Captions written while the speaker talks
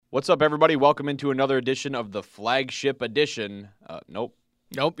What's up, everybody? Welcome into another edition of the Flagship Edition. Nope.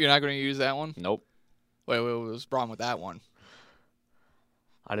 Nope, you're not going to use that one? Nope. Wait, what's wrong with that one?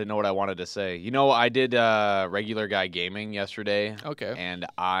 I didn't know what I wanted to say. You know, I did Regular Guy Gaming yesterday. Okay. And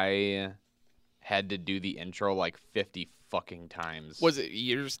I had to do the intro like 50 fucking times. Was it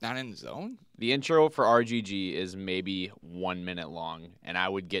you're just not in the zone? The intro for RGG is maybe 1 minute long, and I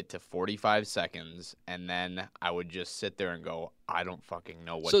would get to 45 seconds, and then I would just sit there and go, I don't fucking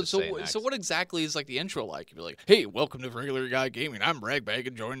know what to say next. So what exactly is like the intro like? You'd be like, hey, welcome to Regular Guy Gaming. I'm Ragbag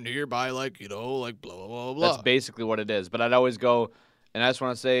and joined here by blah, blah, blah, blah. That's basically what it is. But I'd always go, and I just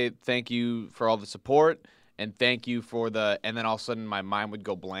want to say thank you for all the support, and thank you for and then all of a sudden my mind would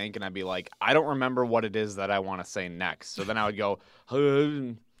go blank, and I'd be like, I don't remember what it is that I want to say next. So then I would go,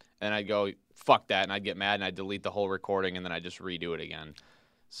 and I'd go, fuck that, and I'd get mad, and I'd delete the whole recording, and then I'd just redo it again.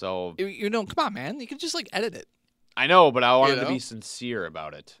 So come on, man. You can just like edit it. I know, but I wanted to be sincere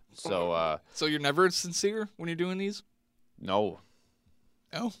about it. So So you're never sincere when you're doing these? No.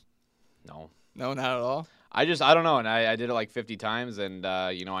 No? No. No, not at all? I don't know, and I did it like 50 times, and,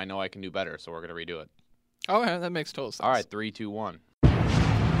 I know I can do better, so we're going to redo it. Oh, yeah, that makes total sense. All right, 3, 2, 1.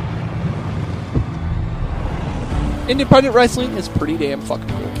 Independent wrestling is pretty damn fucking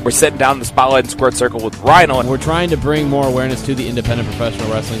cool. We're sitting down in the Spotlight and Squared Circle with Rhino. We're trying to bring more awareness to the independent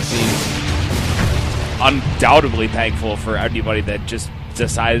professional wrestling scene. Undoubtedly thankful for anybody that just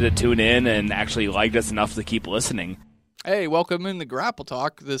decided to tune in and actually liked us enough to keep listening. Hey, welcome in the Grapple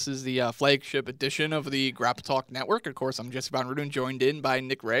Talk. This is the flagship edition of the Grapple Talk Network. Of course, I'm Jesse Von Rudin, joined in by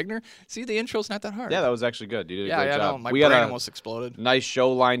Nick Ragnar. See, the intro's not that hard. Yeah, that was actually good. You did a great job. Yeah, I know. My brain almost exploded. Nice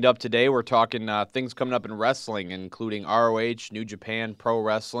show lined up today. We're talking things coming up in wrestling, including ROH, New Japan Pro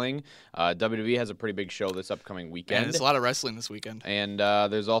Wrestling. WWE has a pretty big show this upcoming weekend. And there's a lot of wrestling this weekend. And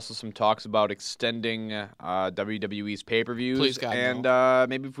there's also some talks about extending WWE's pay-per-views. Please, God, and no.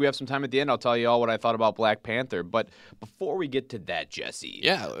 Maybe if we have some time at the end, I'll tell you all what I thought about Black Panther. But before we get to that, Jesse.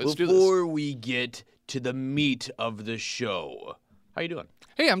 Yeah, let's do this. Before we get to the meat of the show, how you doing?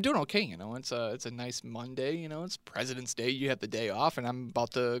 Hey, I'm doing okay. It's a nice Monday. It's President's Day. You have the day off, and I'm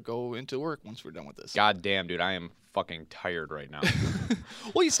about to go into work once we're done with this. God damn, dude, I am fucking tired right now.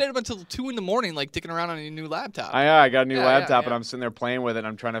 Well, you stayed up until 2 in the morning, like dicking around on your new laptop. I got a new laptop, yeah. and I'm sitting there playing with it. And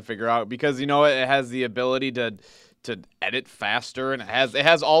I'm trying to figure out because it has the ability to edit faster, and it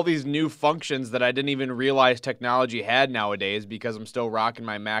has all these new functions that I didn't even realize technology had nowadays because I'm still rocking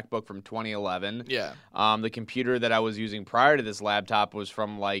my MacBook from 2011. Yeah. The computer that I was using prior to this laptop was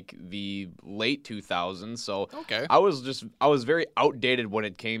from like the late 2000s. So okay. I was very outdated when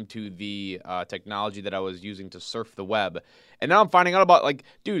it came to the technology that I was using to surf the web. And now I'm finding out about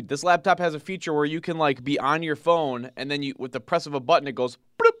dude, this laptop has a feature where you can be on your phone, and then with the press of a button it goes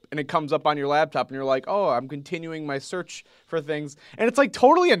bloop, and it comes up on your laptop, and you're like, oh, I'm continuing my search for things, and it's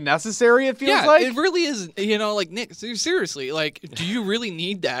totally unnecessary. It feels like it really is. Nick, seriously, do you really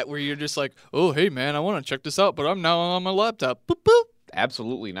need that? Where you're just like, oh, hey man, I want to check this out, but I'm now on my laptop. Boop boop.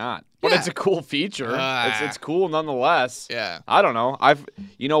 Absolutely not. But Yeah. It's a cool feature. It's cool nonetheless. Yeah. I don't know.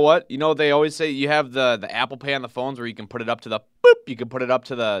 You know what? They always say you have the Apple Pay on the phones where you can put it up to the boop. You can put it up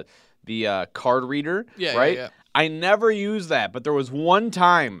to the card reader. Yeah. Right. Yeah. I never used that, but there was one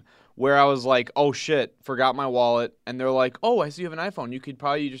time where I was like, oh shit, forgot my wallet, and they're like, oh, I see you have an iPhone. You could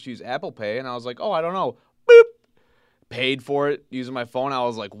probably just use Apple Pay, and I was like, oh, I don't know. Boop. Paid for it using my phone. I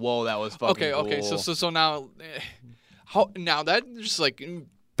was like, whoa, that was fucking cool. Okay. So now, now that just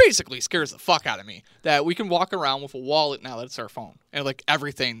basically scares the fuck out of me that we can walk around with a wallet now that it's our phone and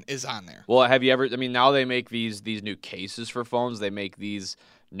everything is on there. Well, have you ever? I mean, now they make these new cases for phones. They make these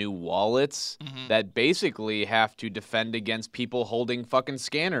new wallets that basically have to defend against people holding fucking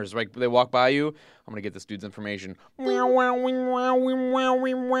scanners. They walk by you. I'm gonna get this dude's information. Got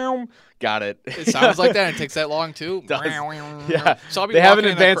it. It sounds like that. It takes that long too. Yeah. So I'll be they haven't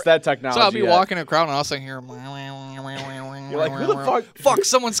advanced that technology. So I'll be yet. walking in a crowd and I'll sing here. You're like, who the fuck? Fuck!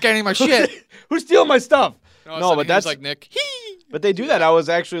 Someone's scanning my shit. Who's stealing my stuff? No, but that's like Nick. But they do that. I was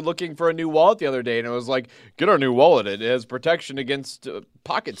actually looking for a new wallet the other day, and it was like, get our new wallet. It has protection against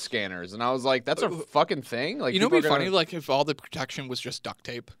pocket scanners. And I was like, that's a fucking thing? It'd be funny, if all the protection was just duct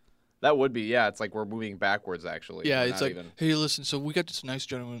tape. That would be, yeah. It's like we're moving backwards, actually. Yeah, it's like, hey, listen, so we got this nice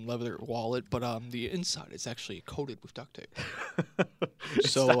genuine leather wallet, but the inside is actually coated with duct tape.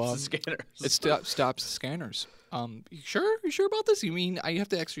 So stops the scanners. It stops the scanners. You sure about this? You mean I have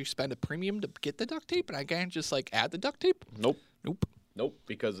to actually spend a premium to get the duct tape, and I can't just add the duct tape? Nope. Nope,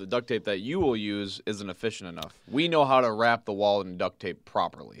 because the duct tape that you will use isn't efficient enough. We know how to wrap the wallet in duct tape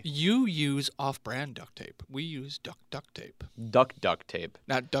properly. You use off-brand duct tape. We use duct tape. Duck tape.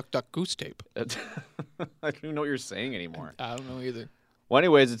 Not duck goose tape. I don't even know what you're saying anymore. I don't know either. Well,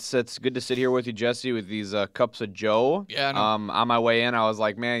 anyways, it's good to sit here with you, Jesse, with these cups of Joe. Yeah, I know. On my way in, I was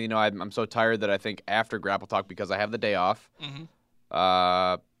like, man, you know, I'm so tired that I think after Grapple Talk, because I have the day off, I'm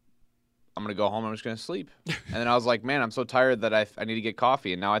going to go home and I'm just going to sleep. And then I was like, man, I'm so tired that I need to get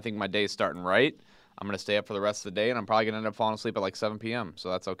coffee. And now I think my day is starting right. I'm going to stay up for the rest of the day, and I'm probably going to end up falling asleep at like 7 p.m., so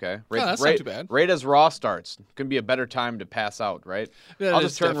that's okay. That's not too bad. Right as Raw starts. Couldn't be a better time to pass out, right? I'll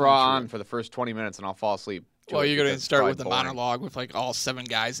just turn Raw on for the first 20 minutes, and I'll fall asleep. Well, you're going to start with the monologue with like all 7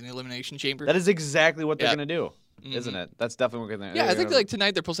 guys in the Elimination Chamber. That is exactly what they're going to do, isn't it? That's definitely what they're going to do. Yeah, I think like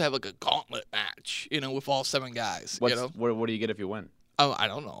tonight they're supposed to have like a gauntlet match, you know, with all 7 guys. What do you get if you win? Oh, I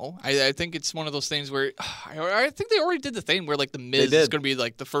don't know. I think it's one of those things where I think they already did the thing where like the Miz is going to be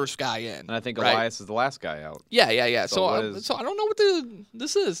like the first guy in, and I think Elias is the last guy out. Yeah. So I don't know what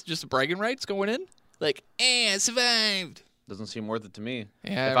this is. Just bragging rights going in, like, I survived. Doesn't seem worth it to me.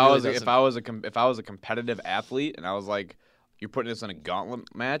 Yeah, if I was a competitive athlete and I was like, you're putting this in a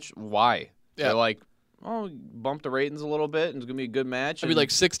gauntlet match, why? Yeah. They're like, oh, bump the ratings a little bit, and it's gonna be a good match. I'll be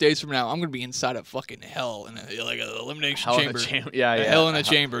like 6 days from now, I'm gonna be inside of fucking hell in like an elimination chamber. Hell in a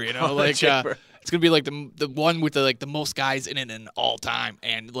chamber, you know, like it's gonna be like the one with the most guys in it in all time,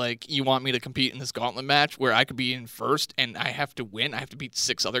 and like you want me to compete in this gauntlet match where I could be in first and I have to win. I have to beat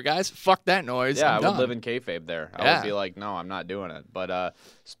 6 other guys. Fuck that noise. Yeah, I'm I would done. live in kayfabe there. I would be like, no, I'm not doing it. But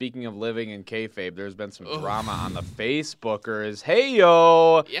speaking of living in kayfabe, there's been some drama on the Facebookers. Hey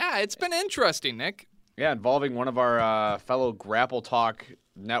yo. Yeah, it's been interesting, Nick. Yeah, involving one of our fellow Grapple Talk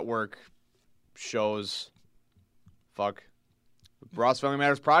network shows. Ross Family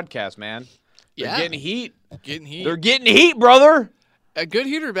Matters podcast, man. They're getting heat. They're getting heat, brother. A good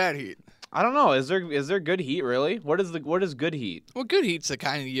heat or bad heat? I don't know. Is there good heat really? What is good heat? Well, good heat's the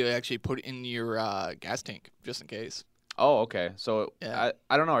kind you actually put in your gas tank just in case. Oh, okay. So I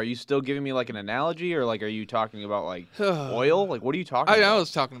don't know. Are you still giving me like an analogy, or like are you talking about like oil? Like what are you talking about? I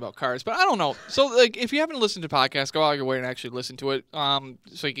was talking about cars, but I don't know. So like if you haven't listened to podcasts, go out your way and actually listen to it.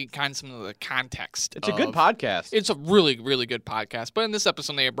 So you can kind of some of the context. It's a good podcast. It's a really, really good podcast. But in this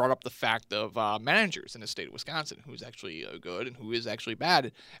episode, they brought up the fact of managers in the state of Wisconsin, who's actually good and who is actually bad.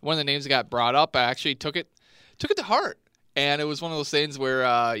 And one of the names that got brought up, I actually took it to heart, and it was one of those things where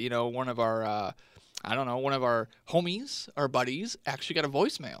one of our homies, our buddies, actually got a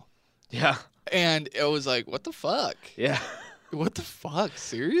voicemail. Yeah. And it was like, what the fuck? Yeah. What the fuck?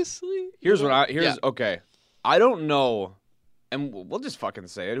 Seriously? Okay. I don't know, and we'll just fucking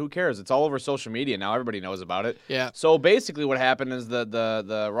say it. Who cares? It's all over social media now. Everybody knows about it. Yeah. So basically what happened is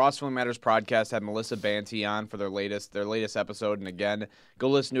the Ross Family Matters podcast had Melissa Banty on for their latest episode. And again, go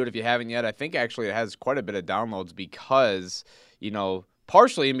listen to it if you haven't yet. I think actually it has quite a bit of downloads because,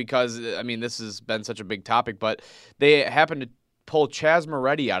 partially because, I mean, this has been such a big topic, but they happened to pull Chaz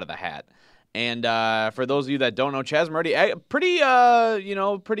Moretti out of the hat. And for those of you that don't know, Chaz Moretti, pretty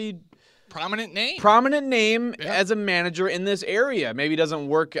prominent name. Prominent name as a manager in this area. Maybe doesn't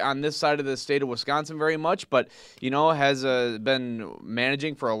work on this side of the state of Wisconsin very much, but, has been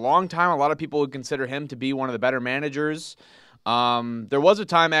managing for a long time. A lot of people would consider him to be one of the better managers. There was a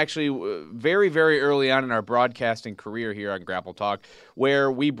time actually very, very early on in our broadcasting career here on Grapple Talk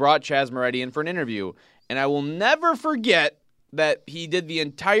where we brought Chaz Moretti in for an interview, and I will never forget that he did the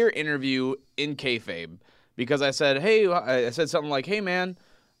entire interview in kayfabe because I said something like, hey man,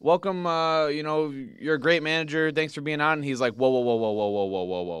 welcome, you're a great manager, thanks for being on, and he's like,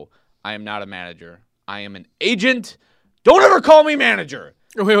 whoa, I am not a manager, I am an agent, don't ever call me manager.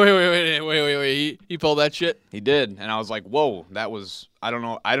 Wait. He pulled that shit? He did. And I was like, whoa, that was, I don't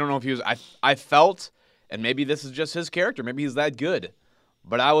know if he was, I felt, and maybe this is just his character, maybe he's that good,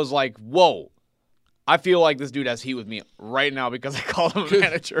 but I was like, whoa, I feel like this dude has heat with me right now because I called him a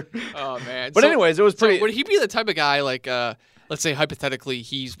manager. Oh, man. But anyways, it was pretty. So would he be the type of guy, like, let's say hypothetically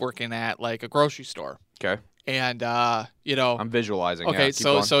he's working at, like, a grocery store. Okay. And, I'm visualizing. Okay,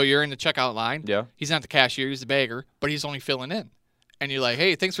 yeah, so you're in the checkout line. Yeah. He's not the cashier, he's the bagger, but he's only filling in. And you're like,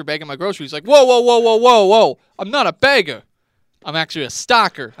 hey, thanks for bagging my groceries. He's like, whoa. I'm not a bagger. I'm actually a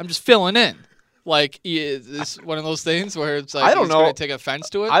stocker. I'm just filling in. Like, is this one of those things where it's like he's going to take offense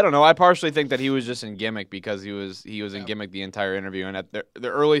to it? I don't know. I partially think that he was just in gimmick because he was in gimmick the entire interview. And at the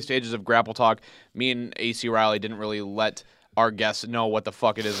early stages of Grapple Talk, me and AC Riley didn't really let our guests know what the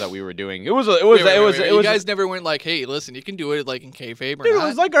fuck it is that we were doing. You guys never went like, hey, listen, you can do it like in kayfabe or dude, not. It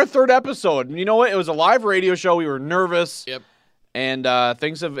was like our 3rd episode. And you know what? It was a live radio show. We were nervous. Yep. And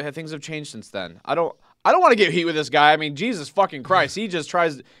things have changed since then. I don't want to get heat with this guy. I mean, Jesus fucking Christ. He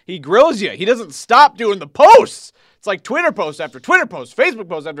grills you. He doesn't stop doing the posts. It's like Twitter post after Twitter post, Facebook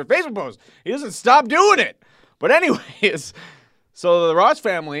post after Facebook post. He doesn't stop doing it. But anyways, so the Ross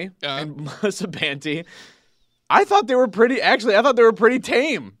family and Melissa Banty, I thought they were pretty. Actually, I thought they were pretty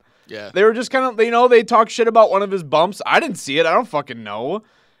tame. Yeah. They were just kind of, they talk shit about one of his bumps. I didn't see it. I don't fucking know.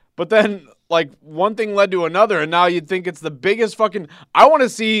 But then, like, one thing led to another, and now you'd think it's the biggest fucking... I want to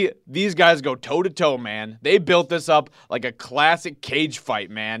see these guys go toe-to-toe, man. They built this up like a classic cage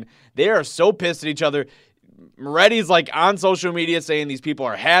fight, man. They are so pissed at each other. Moretti's, like, on social media saying these people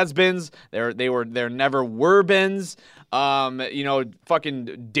are has-beens. They're never were-beens.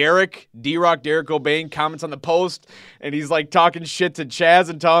 Fucking D-Rock Derek Cobain comments on the post, and he's like talking shit to Chaz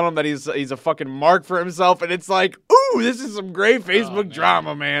and telling him that he's a fucking mark for himself, and it's like, ooh, this is some great Facebook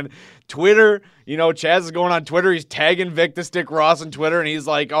drama, man. Twitter, Chaz is going on Twitter. He's tagging Vic the Stick Ross on Twitter, and he's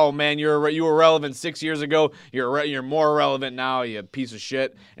like, "Oh man, you were relevant 6 years ago. You're more relevant now, you piece of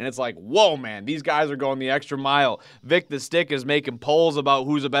shit." And it's like, whoa, man, these guys are going the extra mile. Vic the Stick is making polls about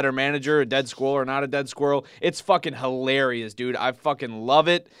who's a better manager, a dead squirrel or not a dead squirrel. It's fucking hilarious, dude. I fucking love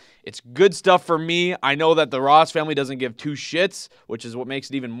it. It's good stuff for me. I know that the Ross family doesn't give two shits, which is what makes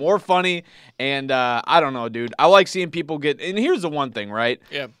it even more funny. And I don't know, dude. I like seeing people get. And here's the one thing, right?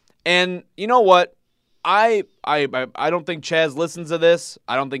 Yeah. And you know what? I don't think Chaz listens to this.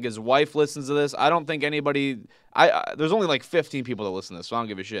 I don't think his wife listens to this. I don't think anybody. There's only like 15 people that listen to this, so I don't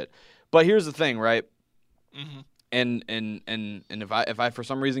give a shit. But here's the thing, right? Mm-hmm. And if I for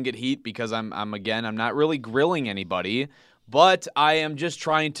some reason get heat because I'm not really grilling anybody, but I'm just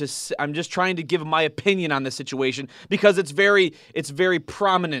trying to give my opinion on the situation because it's very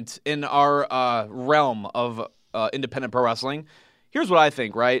prominent in our realm of independent pro wrestling. Here's what I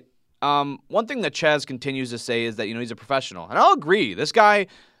think, right? One thing that Chaz continues to say is that, he's a professional. And I'll agree. This guy,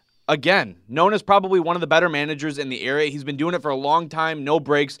 again, known as probably one of the better managers in the area. He's been doing it for a long time, no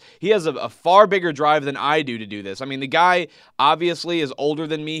breaks. He has a far bigger drive than I do to do this. I mean, the guy obviously is older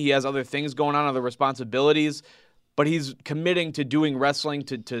than me. He has other things going on, other responsibilities. But he's committing to doing wrestling,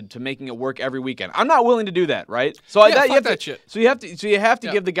 to making it work every weekend. I'm not willing to do that, right? So you have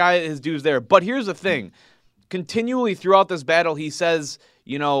to give the guy his dues there. But here's the thing. Continually throughout this battle, he says,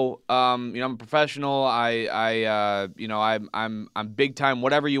 I'm a professional. I'm big time.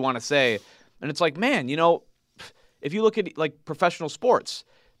 Whatever you want to say, and it's like, man, if you look at like professional sports,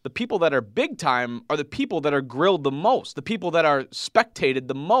 the people that are big time are the people that are grilled the most, the people that are spectated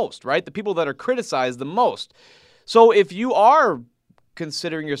the most, right? The people that are criticized the most. So if you are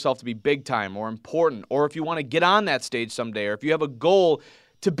considering yourself to be big time or important, or if you want to get on that stage someday, or if you have a goal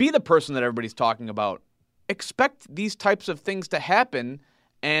to be the person that everybody's talking about, expect these types of things to happen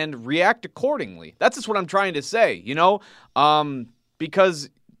and react accordingly. That's just what I'm trying to say, because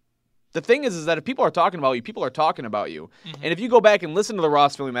the thing is that if people are talking about you, people are talking about you. Mm-hmm. And if you go back and listen to the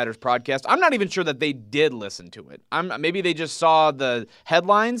Ross Family Matters podcast, I'm not even sure that they did listen to it. Maybe they just saw the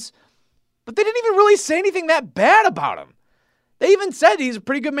headlines, but they didn't even really say anything that bad about him. They even said he's a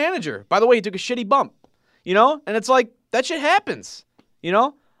pretty good manager. By the way, he took a shitty bump, and it's like, that shit happens,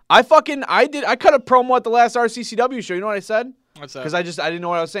 I cut a promo at the last RCCW show. You know what I said? What's that? Because I didn't know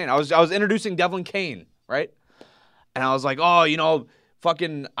what I was saying. I was introducing Devlin Kane, right? And I was like, I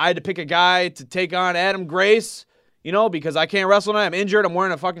had to pick a guy to take on Adam Grace, because I can't wrestle tonight. I'm injured. I'm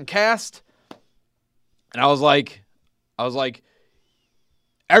wearing a fucking cast. And I was like,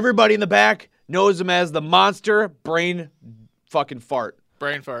 everybody in the back knows him as the monster brain fucking fart.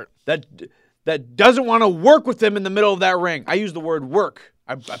 Brain fart. That doesn't want to work with him in the middle of that ring. I use the word work.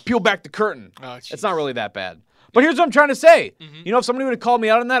 I peel back the curtain. Oh, it's not really that bad. But here's what I'm trying to say. Mm-hmm. If somebody would have called me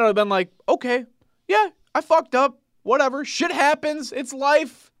out on that, I would have been like, okay, yeah, I fucked up. Whatever. Shit happens. It's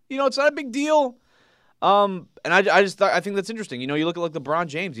life. It's not a big deal. And I think that's interesting. You look at like LeBron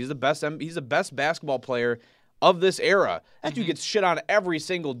James. He's the best basketball player of this era. That dude gets shit on every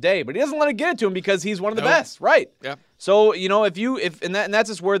single day, but he doesn't let it get it to him because he's one of the best, right? Yeah. So, and that's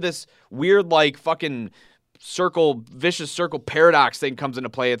just where this weird like fucking vicious circle paradox thing comes into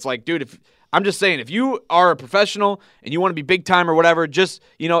play. It's like, dude, I'm just saying, if you are a professional and you want to be big time or whatever, just,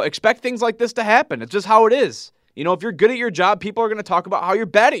 expect things like this to happen. It's just how it is. If you're good at your job, people are going to talk about how you're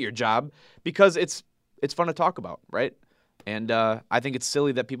bad at your job because it's fun to talk about, right? And I think it's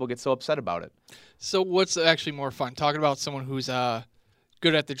silly that people get so upset about it. So what's actually more fun? Talking about someone who's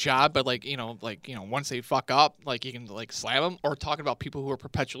good at the job, but once they fuck up, like you can like slam them, or talking about people who are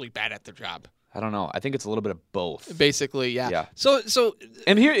perpetually bad at their job? I don't know. I think it's a little bit of both. Basically, yeah. Yeah. So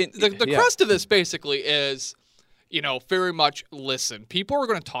and here the crust of this basically is, very much listen. People are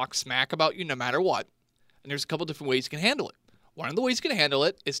going to talk smack about you no matter what, and there's a couple different ways you can handle it. One of the ways you can handle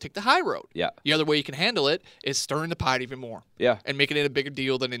it is take the high road. Yeah. The other way you can handle it is stirring the pot even more. Yeah. And making it a bigger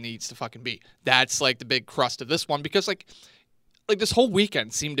deal than it needs to fucking be. That's like the big crust of this one because like this whole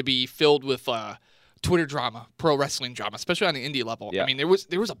weekend seemed to be filled with Twitter drama, pro wrestling drama, especially on the indie level. Yeah. I mean, there was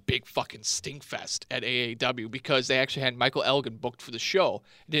a big fucking stink fest at AAW because they actually had Michael Elgin booked for the show.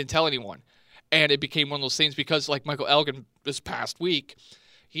 Didn't tell anyone. And it became one of those things because, like, Michael Elgin this past week,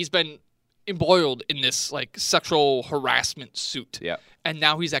 he's been embroiled in this, like, sexual harassment suit. Yeah. And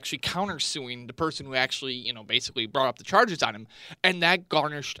now he's actually countersuing the person who actually, you know, basically brought up the charges on him. And that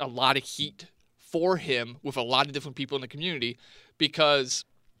garnished a lot of heat for him with a lot of different people in the community because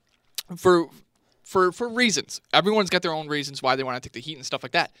for reasons. Everyone's got their own reasons why they want to take the heat and stuff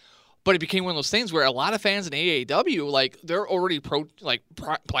like that. But it became one of those things where a lot of fans in AAW, like, they're already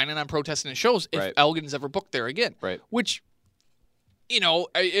planning on protesting the shows if Elgin's ever booked there again. Right. Which, you know,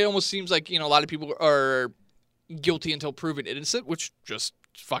 it almost seems like, you know, a lot of people are guilty until proven innocent, which just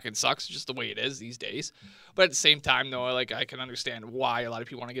fucking sucks. It's just the way it is these days. But at the same time, though, like, I can understand why a lot of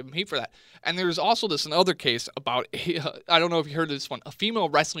people want to give him heat for that. And there's also another case about, I don't know if you heard of this one, a female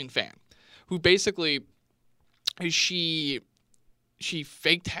wrestling fan who basically, she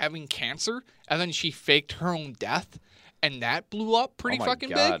faked having cancer, and then she faked her own death, and that blew up pretty fucking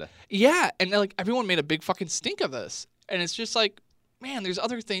big. Yeah, and like everyone made a big fucking stink of this. And it's just like, man, there's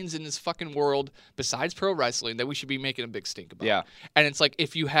other things in this fucking world besides pro wrestling that we should be making a big stink about. Yeah. And it's like,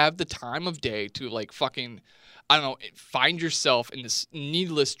 if you have the time of day to, like, fucking, I don't know, find yourself in this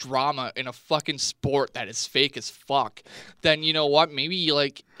needless drama in a fucking sport that is fake as fuck, then you know what? Maybe you,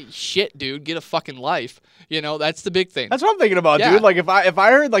 like, shit, dude, get a fucking life. You know, that's the big thing. That's what I'm thinking about, dude. Like, if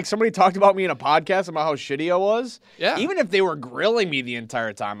I heard, like, somebody talked about me in a podcast about how shitty I was, even if they were grilling me the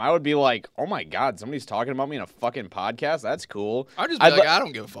entire time, I would be like, oh my God, somebody's talking about me in a fucking podcast? That's cool. I'd just be like, I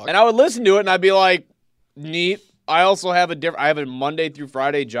don't give a fuck. And I would listen to it, and I'd be like, neat. I also have I have a Monday through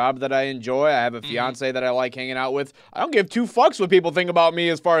Friday job that I enjoy. I have a fiance that I like hanging out with. I don't give two fucks what people think about me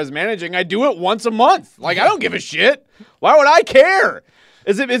as far as managing. I do it once a month. Like, I don't give a shit. Why would I care?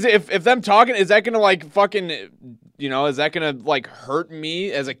 Is it if them talking, is that gonna, like, fucking, you know, is that gonna, like, hurt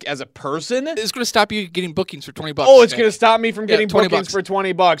me as a person? It's gonna stop you getting bookings for $20. Oh, it's gonna stop me from getting bookings for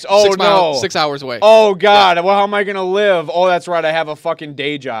 $20. Oh, no. 6 hours away. Oh, God. Well, how am I gonna live? Oh, that's right. I have a fucking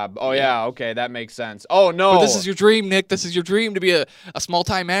day job. Oh, yeah. Okay, that makes sense. Oh, no. But this is your dream, Nick. This is your dream to be a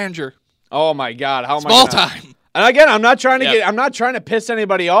small-time manager. Oh, my God. How am I small-time? And again, I'm not trying to piss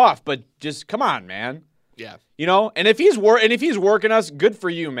anybody off, but just come on, man. Yeah. You know, and if he's working us, good for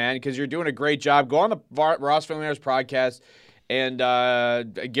you, man, because you're doing a great job. Go on the Ross Family Matters podcast, and I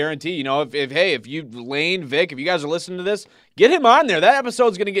guarantee, you know, if you, Lane, Vic, if you guys are listening to this, get him on there. That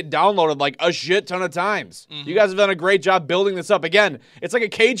episode's going to get downloaded like a shit ton of times. Mm-hmm. You guys have done a great job building this up. Again, it's like a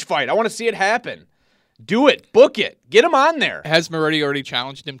cage fight. I want to see it happen. Do it. Book it. Get him on there. Has Moretti already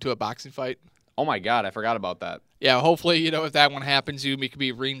challenged him to a boxing fight? Oh, my God. I forgot about that. Yeah, hopefully, you know, if that one happens, you could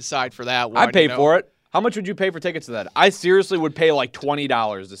be ringside for that one. I'd pay for it. How much would you pay for tickets to that? I seriously would pay like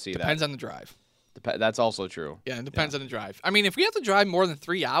 $20 to see that. Depends on the drive. That's also true. Yeah, it depends on the drive. I mean, if we have to drive more than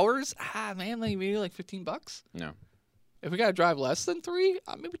 3 hours, man, like maybe like $15. No. If we got to drive less than 3,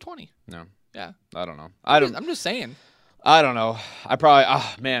 maybe 20. No. Yeah. I don't know. I'm just saying. I don't know.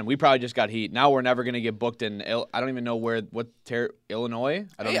 We probably just got heat. Now we're never going to get booked in, I don't even know Illinois?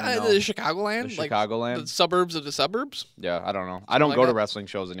 I don't even know. The Chicagoland? Chicagoland. The suburbs of the suburbs? Yeah, I don't know. I don't go to wrestling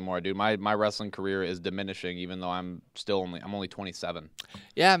shows anymore, dude. My wrestling career is diminishing, even though I'm only 27.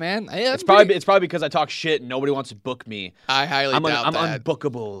 Yeah, man. It's probably because I talk shit and nobody wants to book me. I highly doubt that. I'm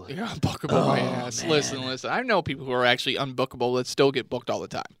unbookable. You're unbookable, my ass. Man. Listen. I know people who are actually unbookable that still get booked all the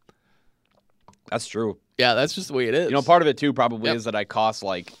time. That's true. Yeah, that's just the way it is. You know, part of it too probably is that I cost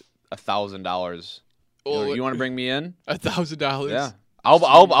like $1,000. You want to bring me in? $1,000. Yeah,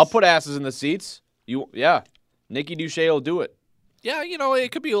 I'll put asses in the seats. Nikki Duche will do it. Yeah, you know,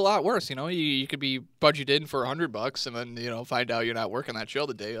 it could be a lot worse. You know, you could be budgeted in for $100 and then, you know, find out you're not working that show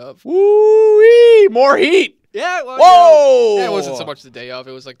the day of. Woo-wee! More heat. Yeah. Well, whoa! You know, it wasn't so much the day of.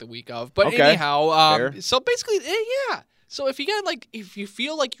 It was like the week of. But anyhow, so basically, yeah. So if you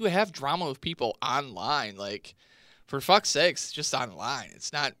feel like you have drama with people online, like, for fuck's sakes, just online.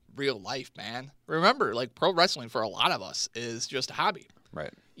 It's not real life, man. Remember, like, pro wrestling for a lot of us is just a hobby.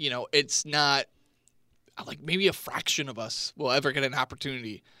 Right. You know, it's not, like, maybe a fraction of us will ever get an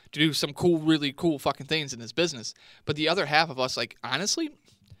opportunity to do some really cool fucking things in this business. But the other half of us, like, honestly,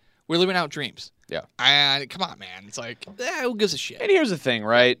 we're living out dreams. Yeah. And come on, man. It's like, who gives a shit? And here's the thing,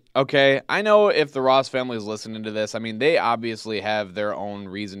 right? Okay, I know if the Ross family is listening to this, I mean, they obviously have their own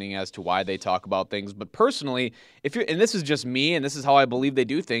reasoning as to why they talk about things. But personally, and this is just me, and this is how I believe they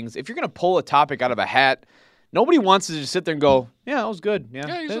do things, if you're going to pull a topic out of a hat, nobody wants to just sit there and go, yeah, that was good.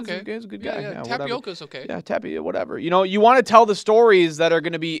 Yeah, he's okay. He's a good guy. Yeah, Tapioca's okay. Yeah, Tapioca, whatever. You want to tell the stories that are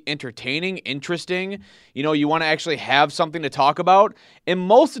going to be entertaining, interesting. You want to actually have something to talk about. And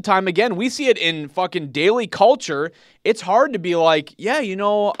most of the time, again, we see it in fucking daily culture. It's hard to be like, yeah,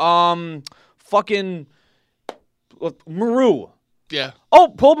 fucking Maru. Yeah.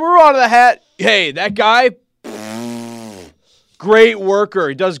 Oh, pull Maru out of the hat. Hey, that guy, great worker.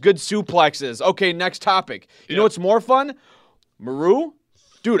 He does good suplexes. Okay, next topic. You know what's more fun? Maru?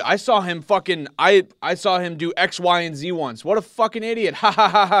 Dude, I saw him I saw him do X, Y, and Z once. What a fucking idiot. Ha ha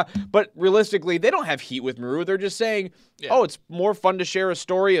ha ha. But realistically, they don't have heat with Maru. They're just saying, oh, it's more fun to share a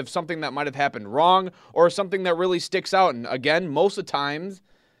story of something that might have happened wrong or something that really sticks out. And again, most of the times,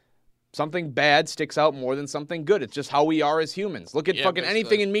 something bad sticks out more than something good. It's just how we are as humans. Look at fucking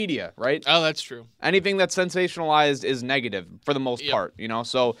anything in media, right? Oh, that's true. Anything that's sensationalized is negative for the most part,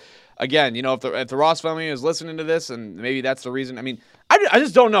 So, again, if the Ross family is listening to this, and maybe that's the reason. I mean, I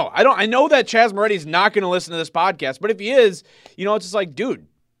just don't know. I know that Chaz Moretti's not going to listen to this podcast, but if he is, it's just like, dude,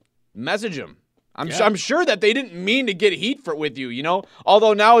 message him. I'm sure that they didn't mean to get heat with you,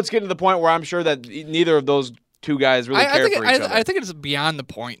 Although now it's getting to the point where I'm sure that neither of those two guys really care for each other. I think it's beyond the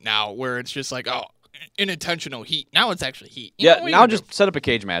point now where it's just like, oh, unintentional heat. Now it's actually heat. Now just set up a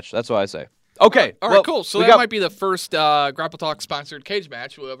cage match. That's what I say. Okay. All right, cool. So that might be the first Grapple Talk sponsored cage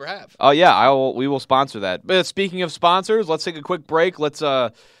match we'll ever have. Oh yeah, we will sponsor that. But speaking of sponsors, let's take a quick break. Let's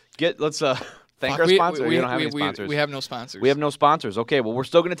thank our sponsor. We don't have any sponsors. We have no sponsors. We have no sponsors. Okay, well we're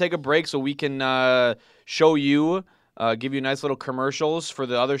still going to take a break so we can show you. Give you nice little commercials for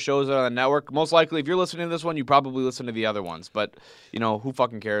the other shows that are on the network. Most likely, if you're listening to this one, you probably listen to the other ones. But, who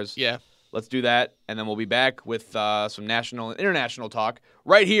fucking cares? Yeah. Let's do that, and then we'll be back with some national and international talk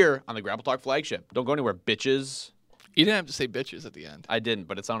right here on the Grapple Talk flagship. Don't go anywhere, bitches. You didn't have to say bitches at the end. I didn't,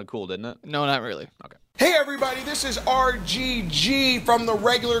 but it sounded cool, didn't it? No, not really. Okay. Hey everybody, this is RGG from the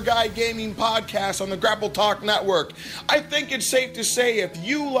Regular Guy Gaming Podcast on the Grapple Talk Network. I think it's safe to say if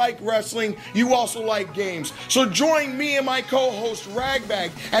you like wrestling, you also like games. So join me and my co-host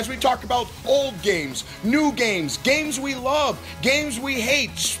Ragbag as we talk about old games, new games, games we love, games we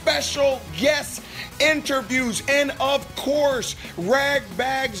hate, special guests, interviews, and of course,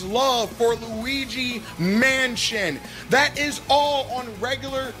 Ragbag's love for Luigi Mansion. That is all on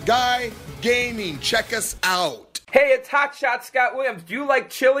Regular Guy Gaming. Check us out. Hey, it's Hotshot Scott Williams. Do you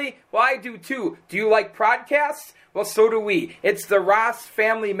like chili? Well, I do too. Do you like podcasts? Well, so do we. It's the Ross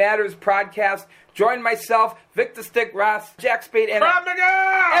Family Matters podcast. Join myself, Vic the Stick Ross, Jack Spade, and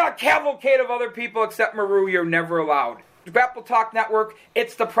a cavalcade of other people except Maru. You're never allowed. The Grapple Talk Network,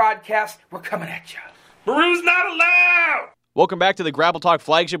 it's the podcast. We're coming at you. Maru's not allowed! Welcome back to the Grapple Talk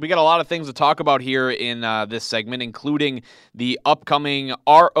flagship. We got a lot of things to talk about here in this segment, including the upcoming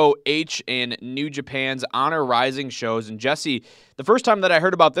ROH and New Japan's Honor Rising shows. And Jesse, the first time that I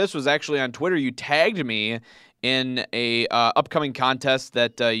heard about this was actually on Twitter. You tagged me in a upcoming contest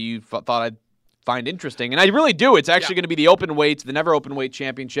that you thought I'd find interesting, and I really do. It's actually going to be the open weight, the never open weight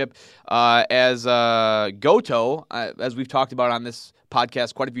championship, as Goto, as we've talked about on this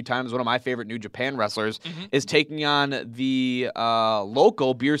podcast quite a few times, one of my favorite New Japan wrestlers, is taking on the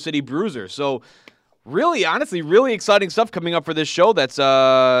local Beer City Bruiser. So really, honestly, really exciting stuff coming up for this show that's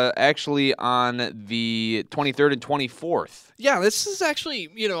actually on the 23rd and 24th. Yeah, this is actually,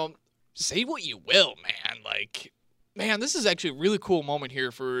 say what you will, man. This is actually a really cool moment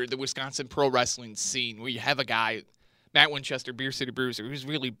here for the Wisconsin pro wrestling scene where you have a guy, Matt Winchester, Beer City Bruiser, who's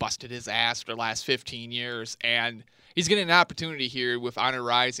really busted his ass for the last 15 years, and he's getting an opportunity here with Honor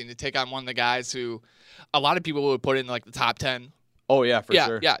Rising to take on one of the guys who a lot of people would put in the top 10. Oh, yeah, for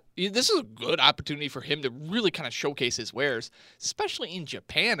sure. Yeah, this is a good opportunity for him to really kind of showcase his wares, especially in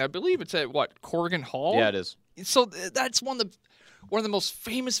Japan. I believe it's at, Corrigan Hall? Yeah, it is. So that's one of the most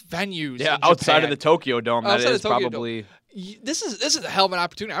famous venues. Yeah, in outside Japan. of the Tokyo Dome. That is probably. This is a hell of an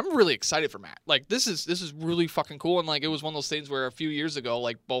opportunity. I'm really excited for Matt. This is really fucking cool. And it was one of those things where a few years ago,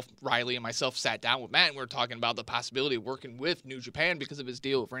 both Riley and myself sat down with Matt and we were talking about the possibility of working with New Japan because of his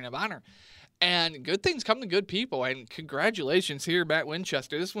deal with Ring of Honor. And good things come to good people. And congratulations here, Matt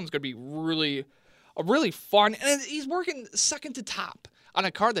Winchester. This one's going to be really fun. And he's working second to top on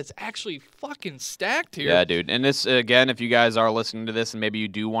a card that's actually fucking stacked here. Yeah, dude. And this, again, if you guys are listening to this and maybe you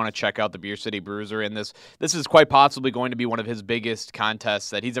do want to check out the Beer City Bruiser, and this is quite possibly going to be one of his biggest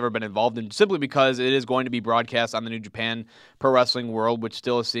contests that he's ever been involved in, simply because it is going to be broadcast on the New Japan Pro Wrestling World, which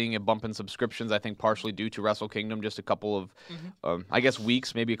still is seeing a bump in subscriptions, I think partially due to Wrestle Kingdom just a couple of,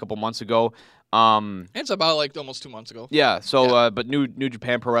 weeks, maybe a couple months ago. It's about like almost 2 months ago. Yeah. So, but New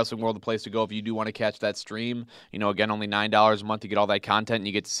Japan Pro Wrestling World, the place to go if you do want to catch that stream. Again, only $9 a month to get all that content, and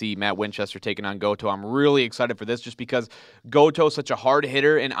you get to see Matt Winchester taking on Goto. I'm really excited for this, just because Goto's such a hard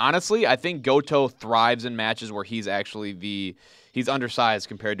hitter, and honestly, I think Goto thrives in matches where he's actually he's undersized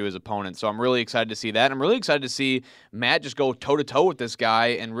compared to his opponent. So I'm really excited to see that. And I'm really excited to see Matt just go toe-to-toe with this guy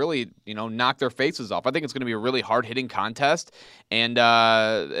and really, knock their faces off. I think it's going to be a really hard-hitting contest. And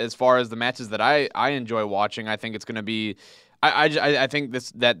as far as the matches that I enjoy watching, I think it's going to be I think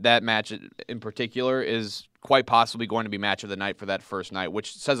that match in particular is quite possibly going to be match of the night for that first night,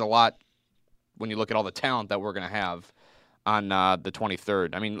 which says a lot when you look at all the talent that we're going to have on the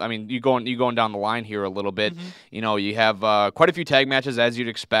 23rd. I mean, you going down the line here a little bit. Mm-hmm. You have quite a few tag matches as you'd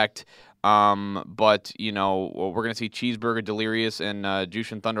expect. But we're going to see Cheeseburger Delirious and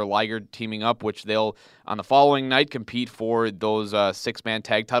Jushin Thunder Liger teaming up, which they'll on the following night compete for those 6-man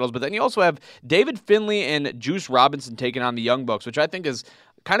tag titles. But then you also have David Finlay and Juice Robinson taking on the Young Bucks, which I think is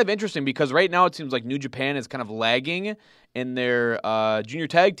kind of interesting because right now it seems like New Japan is kind of lagging in their junior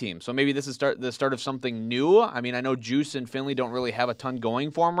tag team. So maybe this is the start of something new. I mean, I know Juice and Finlay don't really have a ton going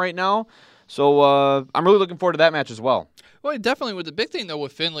for them right now. So I'm really looking forward to that match as well. Well, definitely. With the big thing, though,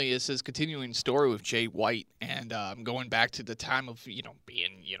 with Finlay is his continuing story with Jay White and going back to the time of,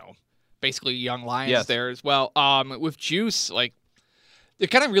 being, basically young Lions there as well. With Juice, they're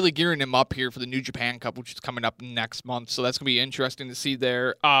kind of really gearing him up here for the New Japan Cup, which is coming up next month. So that's going to be interesting to see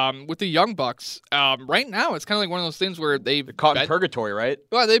there. With the Young Bucks, right now, it's kind of like one of those things where they're caught in purgatory, right?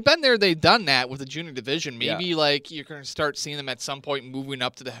 Well, they've been there. They've done that with the junior division. Maybe, you're going to start seeing them at some point moving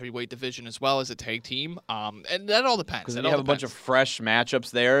up to the heavyweight division as well as a tag team. And that all depends. Because you have a bunch of fresh matchups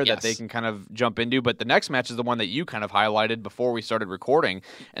there that they can kind of jump into. But the next match is the one that you kind of highlighted before we started recording,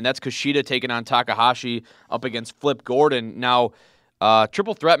 and that's Kushida taking on Takahashi up against Flip Gordon. Now,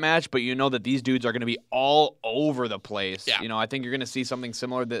 triple threat match, but that these dudes are going to be all over the place. Yeah. I think you're going to see something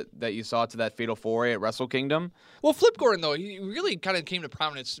similar that you saw to that Fatal 4-Way at Wrestle Kingdom. Well, Flip Gordon, though, he really kind of came to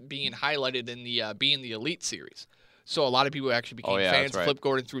prominence being highlighted in the being the Elite series. So a lot of people actually became fans of Flip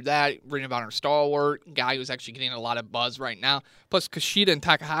Gordon through that. Ring of Honor stalwart, guy who's actually getting a lot of buzz right now. Plus Kushida and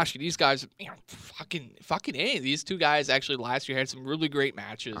Takahashi, these guys, fucking A. These two guys actually last year had some really great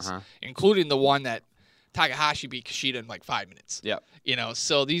matches, including the one that Takahashi beat Kushida in 5 minutes. Yeah.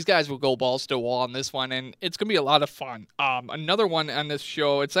 So these guys will go balls to the wall on this one, and it's going to be a lot of fun. Another one on this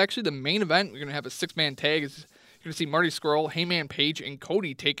show, it's actually the main event. We're going to have a 6-man tag. You're going to see Marty Scurll, Heyman Page, and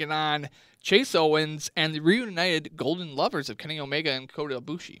Cody taking on Chase Owens and the reunited Golden Lovers of Kenny Omega and Kota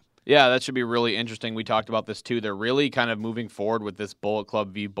Ibushi. Yeah, that should be really interesting. We talked about this too. They're really kind of moving forward with this Bullet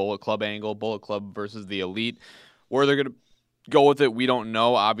Club v. Bullet Club angle, Bullet Club versus the Elite. Where they're going to go with it, we don't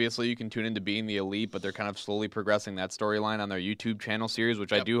know. Obviously, you can tune into Being the Elite, but they're kind of slowly progressing that storyline on their YouTube channel series,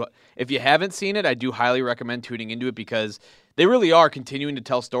 which I do. If you haven't seen it, I do highly recommend tuning into it because they really are continuing to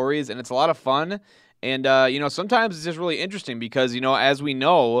tell stories, and it's a lot of fun. And, sometimes it's just really interesting because, as we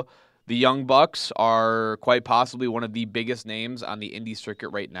know, the Young Bucks are quite possibly one of the biggest names on the indie circuit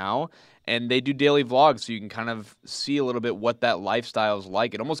right now, and they do daily vlogs, so you can kind of see a little bit what that lifestyle is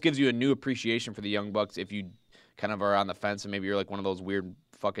like. It almost gives you a new appreciation for the Young Bucks if you kind of are on the fence and maybe you're one of those weird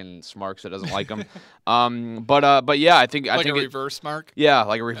fucking smarks that doesn't like them. But yeah, I think a reverse smart. Yeah,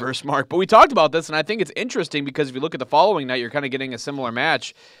 like a reverse smart. But we talked about this, and I think it's interesting because if you look at the following night, you're kind of getting a similar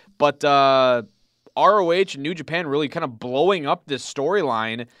match. But ROH and New Japan really kind of blowing up this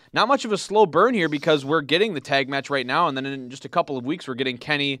storyline. Not much of a slow burn here because we're getting the tag match right now, and then in just a couple of weeks we're getting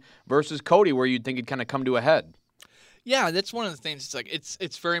Kenny versus Cody, where you'd think it'd kind of come to a head. Yeah, that's one of the things.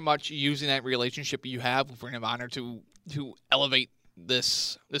 It's very much using that relationship you have with Ring of Honor to elevate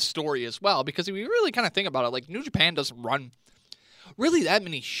this story as well. Because if you really kind of think about it, New Japan doesn't run really that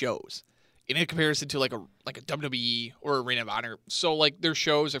many shows in comparison to like a WWE or a Ring of Honor. So their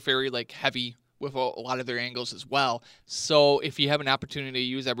shows are very heavy with a lot of their angles as well. So if you have an opportunity to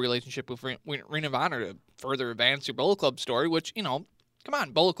use that relationship with Ring of Honor to further advance your Bullet Club story, which come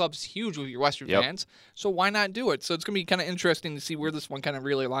on, Bullet Club's huge with your Western fans, so why not do it? So it's going to be kind of interesting to see where this one kind of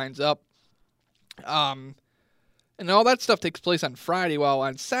really lines up. And all that stuff takes place on Friday, while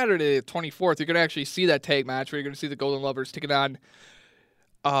on Saturday, the 24th, you're going to actually see that tag match where you're going to see the Golden Lovers taking on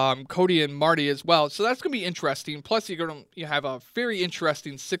Cody and Marty as well. So that's going to be interesting. Plus, you have a very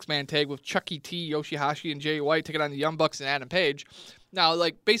interesting 6-man tag with Chucky T, Yoshihashi, and Jay White taking on the Young Bucks and Adam Page. Now,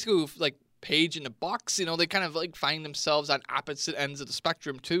 basically with Page and the Bucks, they kind of find themselves on opposite ends of the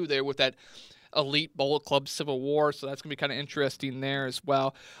spectrum too. There with that Elite Bullet Club Civil War, so that's going to be kind of interesting there as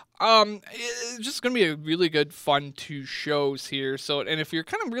well. It's just going to be a really good, fun 2 shows here. So, and if you're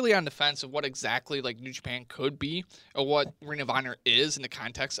kind of really on the fence of what exactly like New Japan could be or what Ring of Honor is in the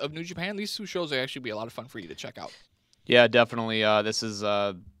context of New Japan, these 2 shows will actually be a lot of fun for you to check out. Yeah, definitely. This is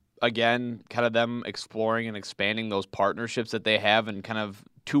again kind of them exploring and expanding those partnerships that they have and kind of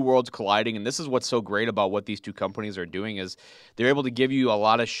 2 worlds colliding. And this is what's so great about what these 2 companies are doing is they're able to give you a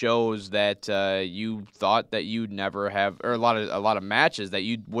lot of shows that you thought that you'd never have, or a lot of matches that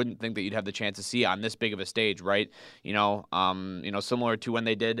you wouldn't think that you'd have the chance to see on this big of a stage, right? Similar to when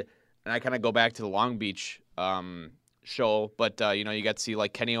they did, and I kind of go back to the Long Beach show, but you got to see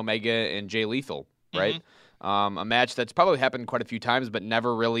like Kenny Omega and Jay Lethal, right? Mm-hmm. A match that's probably happened quite a few times, but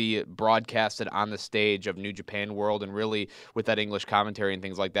never really broadcasted on the stage of New Japan World and really with that English commentary and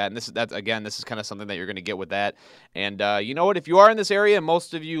things like that. And this is kind of something that you're going to get with that. And you know what? If you are in this area, and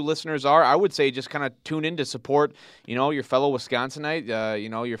most of you listeners are, I would say just kind of tune in to support, your fellow Wisconsinite,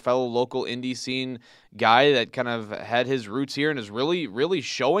 your fellow local indie scene guy that kind of had his roots here and is really, really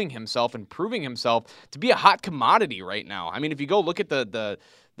showing himself and proving himself to be a hot commodity right now. I mean, if you go look at the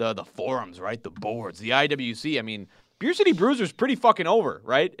forums, right? The boards, the IWC. I mean, Beer City Bruiser's pretty fucking over,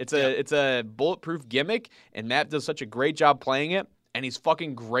 right? It's a bulletproof gimmick, and Matt does such a great job playing it, and he's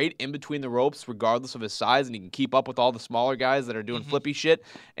fucking great in between the ropes, regardless of his size, and he can keep up with all the smaller guys that are doing flippy shit.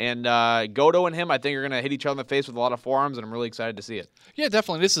 And Goto and him, I think, are gonna hit each other in the face with a lot of forearms, and I'm really excited to see it. Yeah,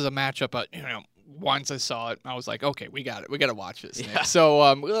 definitely. This is a matchup, once I saw it, I was like, okay, we got it. We got to watch this. Yeah.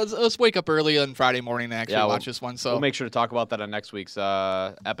 So let's wake up early on Friday morning to actually watch this one. So we'll make sure to talk about that on next week's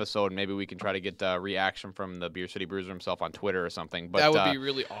episode. Maybe we can try to get a reaction from the Beer City Bruiser himself on Twitter or something. But that would be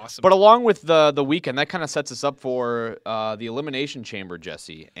really awesome. But along with the weekend, that kind of sets us up for the Elimination Chamber,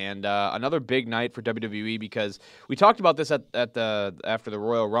 Jesse, and another big night for WWE because we talked about this after the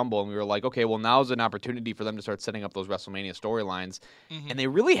Royal Rumble, and we were like, okay, well now's an opportunity for them to start setting up those WrestleMania storylines, and they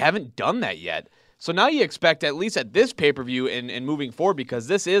really haven't done that yet. So now you expect, at least at this pay-per-view and moving forward, because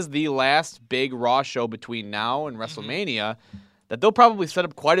this is the last big Raw show between now and WrestleMania, that they'll probably set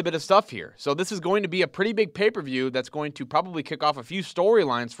up quite a bit of stuff here. So this is going to be a pretty big pay-per-view that's going to probably kick off a few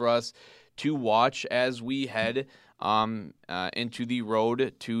storylines for us to watch as we head into the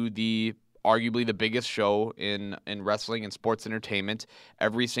road to the arguably the biggest show in wrestling and sports entertainment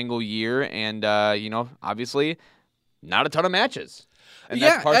every single year. And, obviously not a ton of matches. And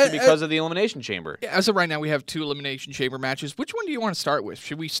that's partially because of the Elimination Chamber. Yeah, as of right now, we have 2 Elimination Chamber matches. Which one do you want to start with?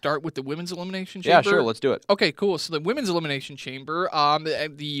 Should we start with the Women's Elimination Chamber? Yeah, sure. Let's do it. Okay, cool. So the Women's Elimination Chamber,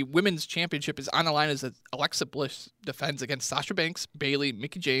 the Women's Championship is on the line as Alexa Bliss defends against Sasha Banks, Bayley,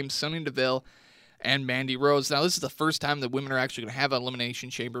 Mickie James, Sonya Deville, and Mandy Rose. Now, this is the first time that women are actually going to have an Elimination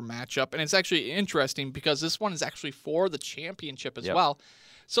Chamber matchup, and it's actually interesting because this one is actually for the championship as well.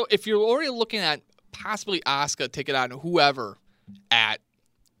 So if you're already looking at possibly Asuka taking on whoever at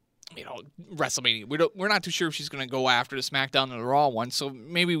WrestleMania, we're not too sure if she's going to go after the SmackDown or the Raw one, so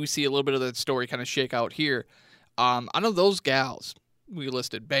maybe we see a little bit of that story kind of shake out here. I know those gals we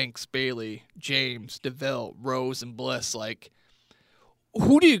listed: Banks, Bayley, James, Deville, Rose, and Bliss. Like,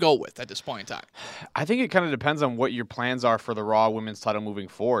 who do you go with at this point in time? I think it kind of depends on what your plans are for the Raw Women's title moving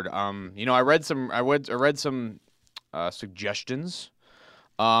forward. I read some suggestions.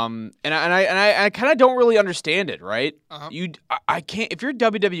 And I kind of don't really understand it, right? I can't. If you're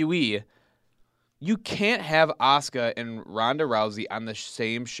WWE, you can't have Asuka and Ronda Rousey on the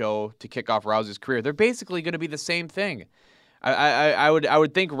same show to kick off Rousey's career. They're basically going to be the same thing. I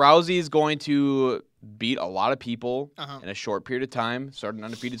would think Rousey is going to beat a lot of people in a short period of time, start an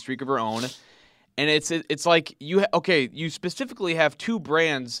undefeated streak of her own, and it's like you specifically have 2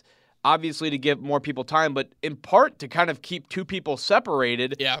 brands. Obviously to give more people time, but in part to kind of keep 2 people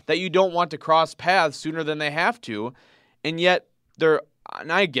separated that you don't want to cross paths sooner than they have to. And yet,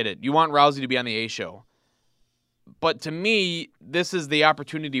 and I get it, you want Rousey to be on the A show. But to me, this is the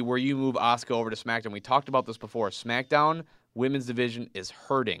opportunity where you move Asuka over to SmackDown. We talked about this before. SmackDown women's division is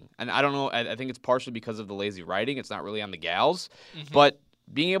hurting. And I don't know, I think it's partially because of the lazy writing. It's not really on the gals. But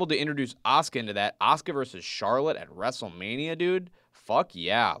being able to introduce Asuka into that, Asuka versus Charlotte at WrestleMania, dude, fuck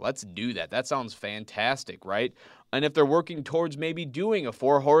yeah, let's do that. That sounds fantastic, right? And if they're working towards maybe doing a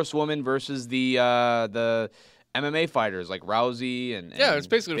 4-horsewoman versus the MMA fighters like Rousey and it's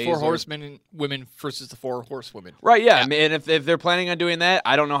basically the 4 horsemen women versus the 4 horsewomen. Right, yeah. I mean, and if they're planning on doing that,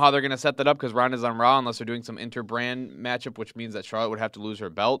 I don't know how they're going to set that up because Ronda's on Raw unless they're doing some inter-brand matchup, which means that Charlotte would have to lose her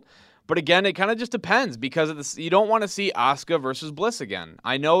belt. But again, it kind of just depends because of this. You don't want to see Asuka versus Bliss again.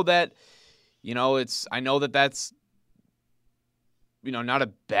 I know that, that's not a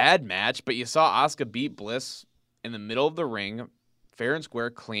bad match, but you saw Asuka beat Bliss in the middle of the ring fair and square,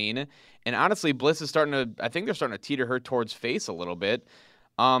 clean. And honestly, Bliss is I think they're starting to teeter her towards face a little bit.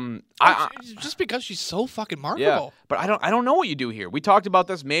 Just because she's so fucking marketable. Yeah, but I don't know what you do here. We talked about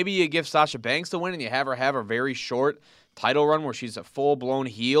this. Maybe you give Sasha Banks the win and you have her have a very short title run where she's a full-blown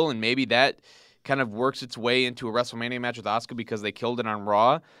heel, and maybe that kind of works its way into a WrestleMania match with Asuka because they killed it on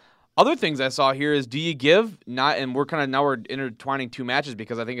Raw. Other things I saw here is, do you give and we're intertwining two matches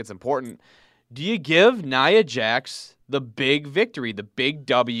because I think it's important. Do you give Nia Jax the big victory, the big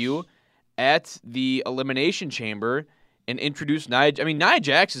W at the Elimination Chamber, and introduce Nia? I mean, Nia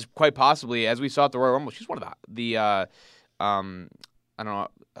Jax is quite possibly, as we saw at the Royal Rumble, she's one of the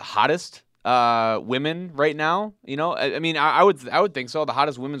hottest women right now. You know, I mean, I would think so. The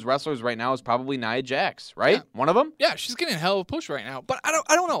hottest women's wrestlers right now is probably Nia Jax, right? Yeah. One of them. Yeah, she's getting a hell of a push right now. But I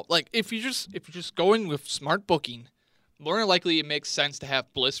don't know. Like, if you're just going with smart booking, more than likely it makes sense to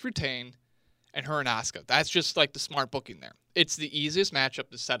have Bliss retain and her and Asuka. That's just like the smart booking there. It's the easiest matchup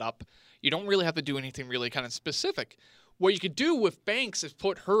to set up. You don't really have to do anything really kind of specific. What you could do with Banks is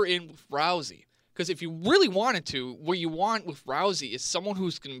put her in with Rousey. Because if you really wanted to, what you want with Rousey is someone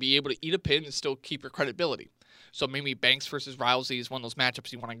who's going to be able to eat a pin and still keep her credibility. So maybe Banks versus Rousey is one of those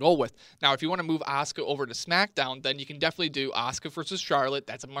matchups you want to go with. Now, if you want to move Asuka over to SmackDown, then you can definitely do Asuka versus Charlotte.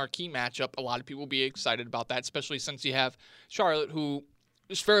 That's a marquee matchup. A lot of people will be excited about that, especially since you have Charlotte, who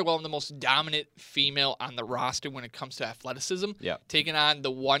is very well the most dominant female on the roster when it comes to athleticism. Yeah. Taking on the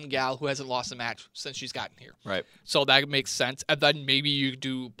one gal who hasn't lost a match since she's gotten here. Right. So that makes sense. And then maybe you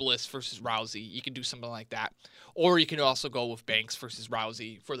do Bliss versus Rousey. You can do something like that. Or you can also go with Banks versus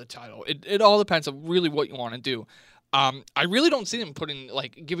Rousey for the title. It all depends on really what you want to do. I really don't see them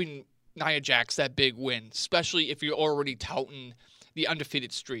giving Nia Jax that big win, especially if you're already touting the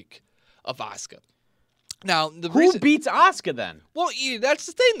undefeated streak of Asuka. Now, who beats Asuka then? Well, that's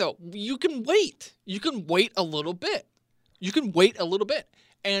the thing, though. You can wait. You can wait a little bit.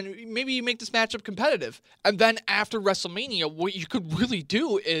 And maybe you make this matchup competitive. And then after WrestleMania, what you could really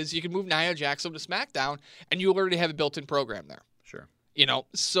do is you can move Nia Jax over to SmackDown, and you already have a built-in program there. Sure. You know,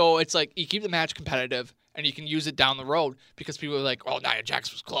 so it's like you keep the match competitive, and you can use it down the road because people are like, oh, Nia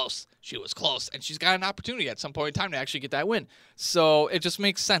Jax was close. She was close. And she's got an opportunity at some point in time to actually get that win. So it just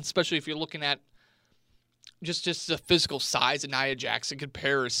makes sense, especially if you're looking at just the physical size of Nia Jax in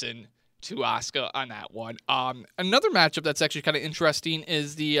comparison to Asuka on that one. Another matchup that's actually kind of interesting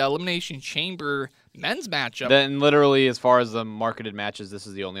is the Elimination Chamber men's matchup. Then literally, as far as the marketed matches, this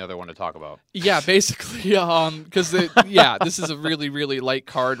is the only other one to talk about. Yeah, basically, because this is a really, really light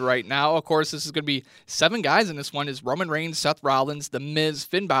card right now. Of course, this is going to be 7 guys in this one. Is Roman Reigns, Seth Rollins, The Miz,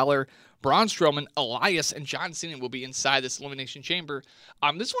 Finn Balor, Braun Strowman, Elias, and John Cena will be inside this Elimination Chamber.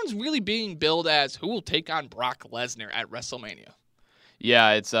 This one's really being billed as who will take on Brock Lesnar at WrestleMania.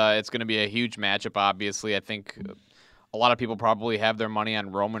 Yeah, it's going to be a huge matchup, obviously. I think a lot of people probably have their money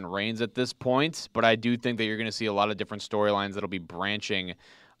on Roman Reigns at this point, but I do think that you're going to see a lot of different storylines that'll be branching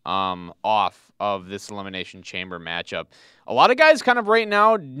off of this Elimination Chamber matchup. A lot of guys kind of right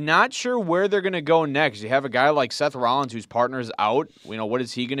now not sure where they're going to go next. You have a guy like Seth Rollins whose partner's out. You know, what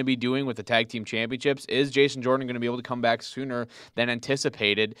is he going to be doing with the Tag Team Championships? Is Jason Jordan going to be able to come back sooner than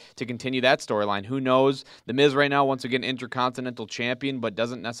anticipated to continue that storyline? Who knows? The Miz right now, once again, Intercontinental Champion, but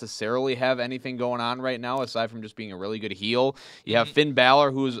doesn't necessarily have anything going on right now aside from just being a really good heel. You have Finn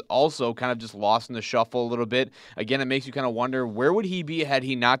Balor, who's also kind of just lost in the shuffle a little bit. Again, it makes you kind of wonder, where would he be had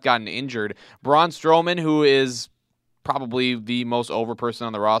he not gotten injured? Braun Strowman, who is probably the most over person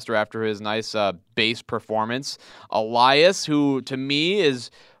on the roster after his nice base performance. Elias, who to me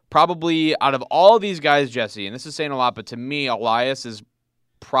is probably, out of all these guys, Jesse, and this is saying a lot, but to me, Elias is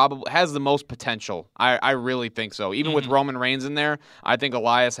probably has the most potential. I really think so. Even with Roman Reigns in there, I think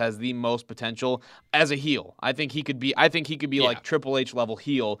Elias has the most potential as a heel. I think he could be like Triple H level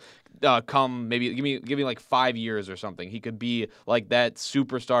heel. Come maybe give me like 5 years or something. He could be like that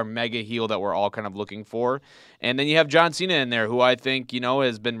superstar mega heel that we're all kind of looking for. And then you have John Cena in there, who I think,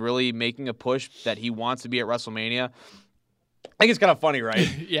 has been really making a push that he wants to be at WrestleMania. I think it's kind of funny, right?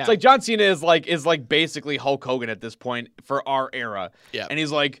 Yeah. It's like John Cena is like basically Hulk Hogan at this point for our era. Yeah. And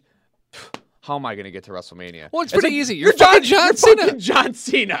he's like, how am I going to get to WrestleMania? Well, it's pretty easy. You're John Cena. John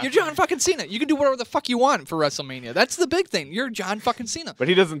Cena. You're John fucking Cena. You can do whatever the fuck you want for WrestleMania. That's the big thing. You're John fucking Cena. But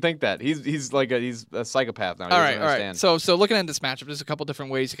he doesn't think that. He's a psychopath now. He doesn't understand. So looking at this matchup, there's a couple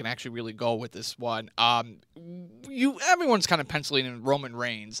different ways you can actually really go with this one. Everyone's kind of penciling in Roman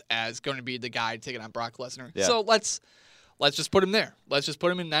Reigns as going to be the guy taking on Brock Lesnar. Yeah. So let's just put him there. Let's just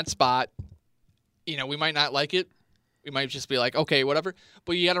put him in that spot. We might not like it. We might just be like, okay, whatever.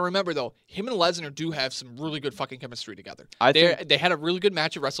 But you got to remember, though, him and Lesnar do have some really good fucking chemistry together. They had a really good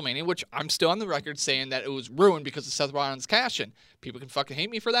match at WrestleMania, which I'm still on the record saying that it was ruined because of Seth Rollins' cash-in. People can fucking hate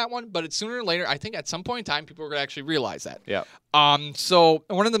me for that one, but it's sooner or later, I think at some point in time, people are going to actually realize that. Yeah. So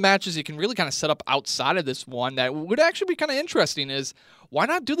one of the matches you can really kind of set up outside of this one that would actually be kind of interesting is, why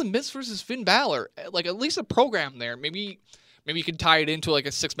not do The Miz versus Finn Balor? Like, at least a program there. Maybe you can tie it into like a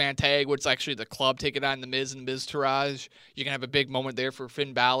 6-man tag where it's actually the club taking on The Miz and Miz Taraj. You can have a big moment there for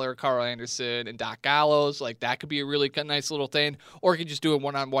Finn Balor, Carl Anderson, and Doc Gallows. Like, that could be a really nice little thing. Or you could just do a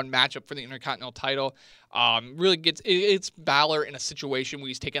one-on-one matchup for the Intercontinental title. Really it's Balor in a situation where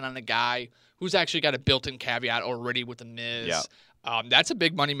he's taking on a guy who's actually got a built-in caveat already with The Miz. Yeah. That's a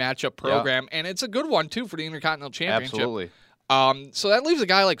big money matchup program, and it's a good one, too, for the Intercontinental Championship. Absolutely. So that leaves a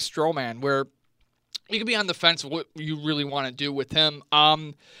guy like Strowman where you can be on the fence what you really want to do with him.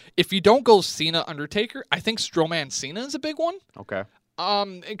 If you don't go Cena Undertaker, I think Strowman Cena is a big one. Okay.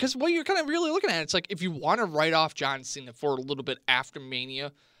 Because what you're kind of really looking at, it's like if you want to write off John Cena for a little bit after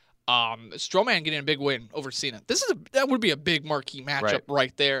Mania, Strowman getting a big win over Cena. That would be a big marquee matchup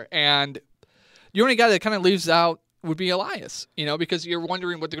right there. And the only guy that kind of leaves out would be Elias, because you're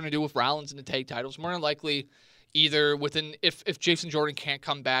wondering what they're going to do with Rollins in the tag titles. More than likely, either if Jason Jordan can't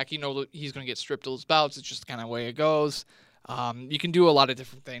come back, he's going to get stripped of his bouts. It's just kind of the way it goes. You can do a lot of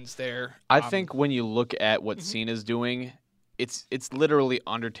different things there. I think when you look at what Cena's doing, it's literally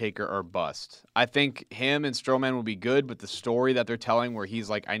Undertaker or bust. I think him and Strowman will be good, but the story that they're telling where he's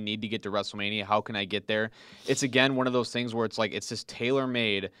like, I need to get to WrestleMania, how can I get there? It's, again, one of those things where it's like it's just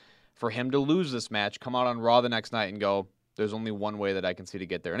tailor-made for him to lose this match, come out on Raw the next night and go, there's only one way that I can see to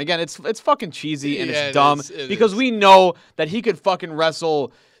get there. And again, it's fucking cheesy and it's dumb because we know that he could fucking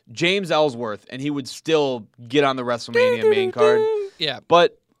wrestle James Ellsworth and he would still get on the WrestleMania main card. Yeah.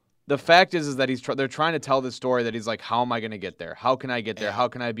 But the fact is that they're trying to tell this story that he's like, how am I going to get there? How can I get there? How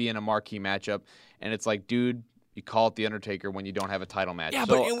can I be in a marquee matchup? And it's like, dude, you call it The Undertaker when you don't have a title match. Yeah,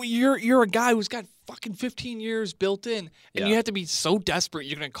 but you're a guy who's got fucking 15 years built in, and you have to be so desperate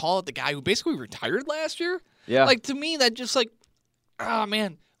you're going to call it the guy who basically retired last year? Yeah. Like, to me, that just like,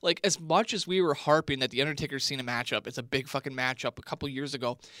 man. Like, as much as we were harping that the Undertaker-Cena matchup is a big fucking matchup a couple years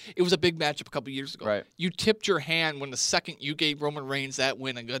ago, it was a big matchup a couple years ago. Right. You tipped your hand when the second you gave Roman Reigns that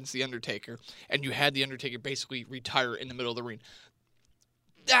win against the Undertaker, and you had the Undertaker basically retire in the middle of the ring.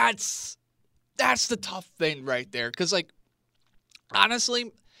 That's the tough thing right there. Because, like,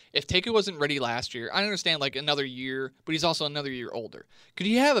 honestly, if Taker wasn't ready last year, I understand, like, another year, but he's also another year older. Could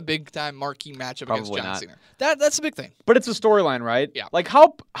he have a big-time marquee matchup against John Cena? That's a big thing. But it's a storyline, right? Yeah. Like,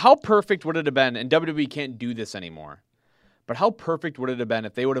 how perfect would it have been, and WWE can't do this anymore, but how perfect would it have been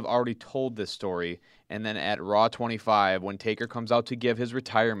if they would have already told this story, and then at Raw 25, when Taker comes out to give his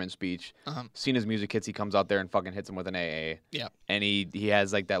retirement speech, Cena's music hits, he comes out there and fucking hits him with an AA. Yeah. And he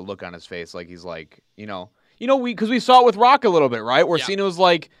has, like, that look on his face, like he's like, because we saw it with Rock a little bit, right? Where Cena was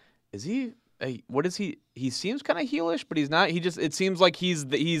like, is he? What is he? He seems kind of heelish, but he's not. It seems like he's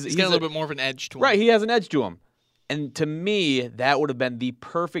got a little bit more of an edge to him. Right, he has an edge to him. And to me, that would have been the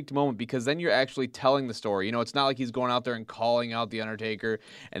perfect moment because then you're actually telling the story. It's not like he's going out there and calling out The Undertaker,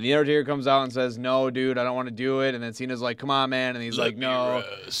 and The Undertaker comes out and says, no, dude, I don't want to do it. And then Cena's like, come on, man. And he's like, no,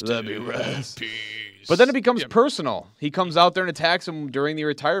 let me rest. Peace. But then it becomes personal. He comes out there and attacks him during the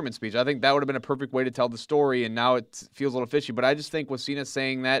retirement speech. I think that would have been a perfect way to tell the story, and now it feels a little fishy. But I just think with Cena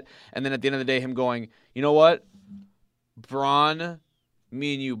saying that, and then at the end of the day, him going, you know what? Braun,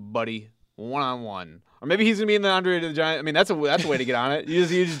 me and you, buddy, one-on-one. Or maybe he's going to be in the Andre the Giant. I mean, that's a way to get on it. You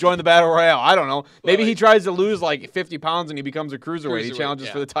just join the Battle Royale. I don't know. Maybe he tries to lose like 50 pounds and he becomes a cruiserweight. He challenges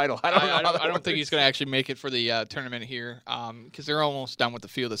for the title. I don't know. I don't think he's going to actually make it for the tournament here because they're almost done with the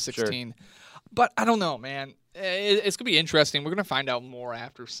field of 16. Sure. But I don't know, man. It's going to be interesting. We're going to find out more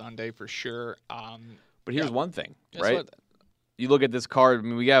after Sunday for sure. But here's one thing, right? You look at this card. I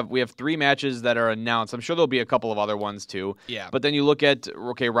mean, we have 3 matches that are announced. I'm sure there'll be a couple of other ones too. Yeah. But then you look at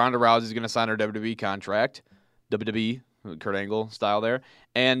Ronda Rousey's going to sign her WWE contract, WWE, Kurt Angle style there,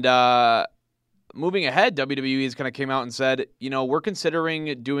 and moving ahead, WWE has kind of came out and said, we're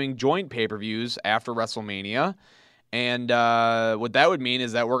considering doing joint pay-per-views after WrestleMania, and what that would mean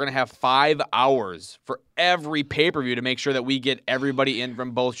is that we're going to have 5 hours for every pay-per-view to make sure that we get everybody in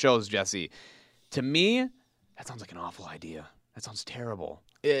from both shows. Jesse, to me, that sounds like an awful idea. That sounds terrible.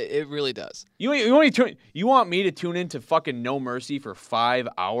 It really does. You want me to tune into fucking No Mercy for 5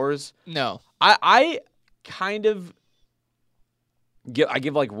 hours? No. I kind of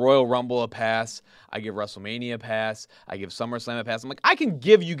give like Royal Rumble a pass. I give WrestleMania a pass. I give SummerSlam a pass. I'm like, I can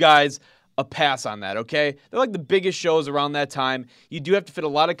give you guys a pass on that, okay? They're like the biggest shows around that time. You do have to fit a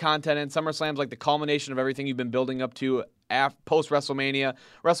lot of content in. SummerSlam's like the culmination of everything you've been building up to post-WrestleMania.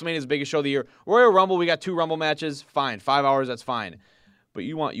 WrestleMania's the biggest show of the year. Royal Rumble, we got 2 Rumble matches. Fine. 5 hours, that's fine. But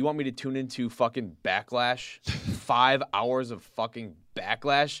you want me to tune into fucking Backlash? 5 hours of fucking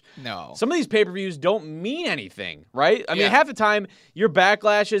Backlash? No. Some of these pay-per-views don't mean anything, right? I mean, half the time, your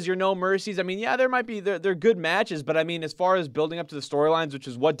Backlashes, your No Mercies, I mean, yeah, there might be, they're good matches, but I mean, as far as building up to the storylines, which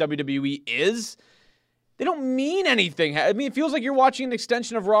is what WWE is, they don't mean anything. I mean, it feels like you're watching an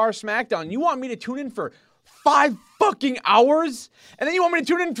extension of Raw or SmackDown. You want me to tune in for 5 fucking hours? And then you want me to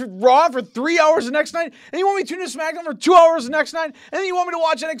tune in for Raw for 3 hours the next night? And you want me to tune in to SmackDown for 2 hours the next night? And then you want me to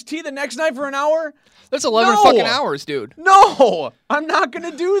watch NXT the next night for an hour? That's 11 fucking hours, dude. No, I'm not going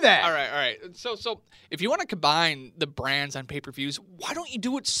to do that. All right. So if you want to combine the brands on pay-per-views, why don't you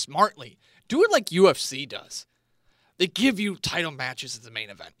do it smartly? Do it like UFC does. They give you title matches as the main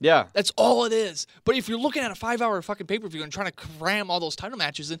event. Yeah. That's all it is. But if you're looking at a 5-hour fucking pay-per-view and trying to cram all those title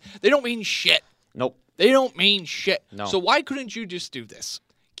matches in, they don't mean shit. Nope. They don't mean shit. No. So why couldn't you just do this?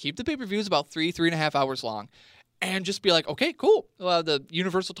 Keep the pay-per-views about 3.5 hours long. And just be like, okay, cool. The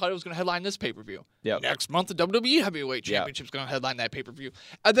Universal title is going to headline this pay-per-view. Yep. Next month, the WWE Heavyweight Championship is going to headline that pay-per-view.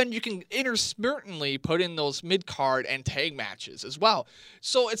 And then you can intermittently put in those mid-card and tag matches as well.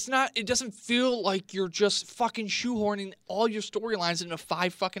 So it doesn't feel like you're just fucking shoehorning all your storylines into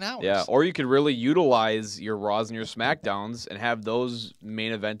 5 fucking hours. Yeah, or you could really utilize your Raws and your SmackDowns and have those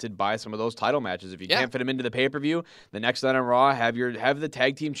main evented by some of those title matches. If you can't fit them into the pay-per-view, the next night on Raw, have the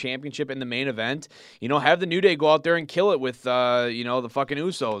tag team championship in the main event. Have the New Day go out there and kill it with the fucking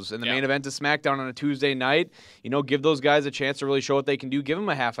Usos in the main event of SmackDown on a Tuesday night. Give those guys a chance to really show what they can do. Give them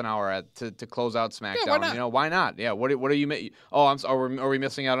a half an hour to close out SmackDown. Yeah, why not? Why not? Yeah. What are you? Oh, are we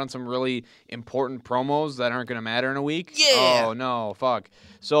missing out on some really important promos that aren't going to matter in a week? Yeah. Oh no, fuck.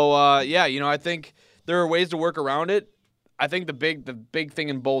 So I think there are ways to work around it. I think the big thing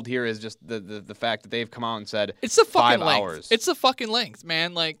in bold here is just the fact that they've come out and said it's the fucking 5 length. hours. It's the fucking length,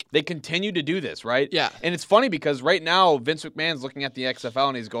 man. Like they continue to do this, right? Yeah. And it's funny because right now Vince McMahon's looking at the XFL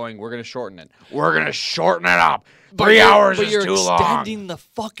and he's going, "We're going to shorten it. We're going to shorten it up. 3 hours is too long." But you're extending the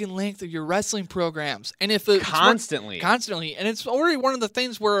fucking length of your wrestling programs, and if constantly, and it's already one of the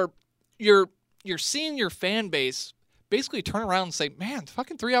things where you're seeing your fan base basically turn around and say, man,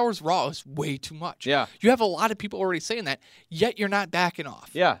 fucking 3 hours Raw is way too much. Yeah. You have a lot of people already saying that, yet you're not backing off.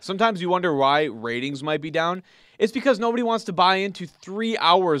 Yeah. Sometimes you wonder why ratings might be down. It's because nobody wants to buy into 3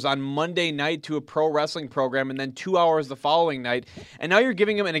 hours on Monday night to a pro wrestling program and then 2 hours the following night. And now you're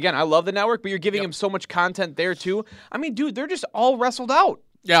giving them, and again, I love the network, but you're giving them so much content there too. I mean, dude, they're just all wrestled out.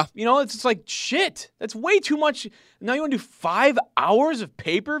 Yeah. It's just like, shit. That's way too much. Now you want to do 5 hours of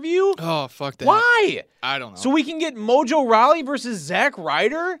pay-per-view? Oh, fuck that. Why? I don't know. So we can get Mojo Rawley versus Zack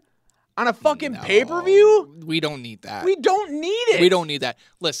Ryder on a fucking pay-per-view? We don't need that. We don't need it. We don't need that.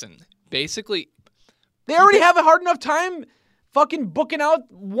 Listen, basically, they already have a hard enough time fucking booking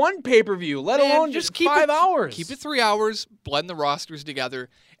out one pay-per-view, let alone just keep 5 hours. Keep it 3 hours, blend the rosters together,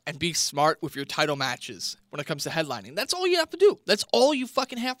 and be smart with your title matches when it comes to headlining. That's all you have to do. That's all you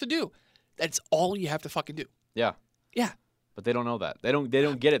fucking have to do. That's all you have to fucking do. Yeah. Yeah. But they don't know that. They don't get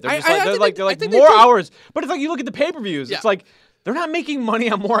it. They're just they're like more hours. But it's like you look at the pay-per-views. Yeah. It's like they're not making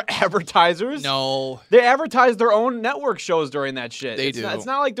money on more advertisers. No. They advertise their own network shows during that shit. They do. It's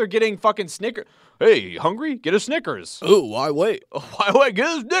not like they're getting fucking Snickers. Hey, hungry? Get a Snickers. Oh, why wait? Why wait? Get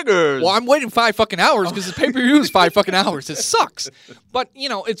a Snickers. Well, I'm waiting 5 fucking hours because the pay-per-view is 5 fucking hours. It sucks. But,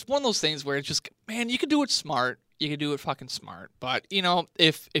 it's one of those things where it's just, man, you can do it smart. You can do it fucking smart. But,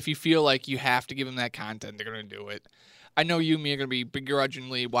 if you feel like you have to give them that content, they're going to do it. I know you and me are going to be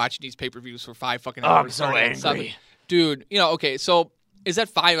begrudgingly watching these pay-per-views for 5 fucking hours. I'm so angry. Dude, okay, so is that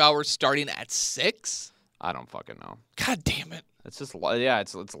 5 hours starting at 6? I don't fucking know. God damn it. It's just,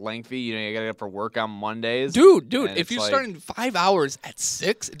 it's lengthy. You gotta get up for work on Mondays. Dude, if you're starting 5 hours at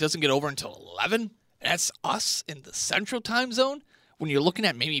 6, it doesn't get over until 11. That's us in the Central Time Zone. When you're looking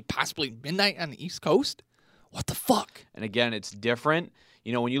at maybe possibly midnight on the East Coast, what the fuck? And again, it's different.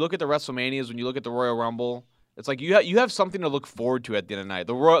 When you look at the WrestleManias, when you look at the Royal Rumble, it's like you have something to look forward to at the end of the night.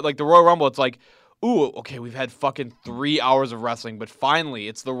 The Royal Rumble, it's like, ooh, okay, we've had fucking 3 hours of wrestling, but finally,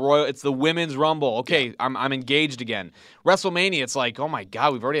 it's the Women's Rumble. Okay, yeah. I'm engaged again. WrestleMania, it's like, oh my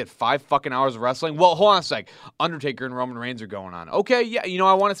God, we've already had 5 fucking hours of wrestling. Well, hold on a sec. Undertaker and Roman Reigns are going on. Okay, yeah,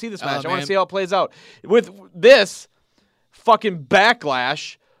 I want to see this match. I want to see how it plays out. With this fucking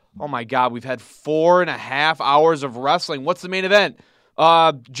Backlash, oh my God, we've had 4.5 hours of wrestling. What's the main event?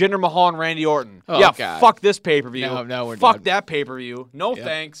 Jinder Mahal and Randy Orton. Oh, yeah, God. Fuck this pay-per-view. No, we're fuck done. that pay-per-view. No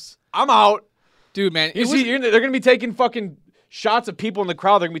thanks. I'm out. Dude, man. They're going to be taking fucking shots of people in the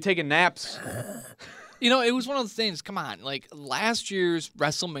crowd. They're going to be taking naps. It was one of those things. Come on. Like, last year's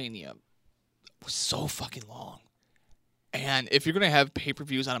WrestleMania was so fucking long. And if you're going to have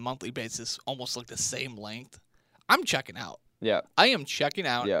pay-per-views on a monthly basis almost like the same length, I'm checking out. Yeah. I am checking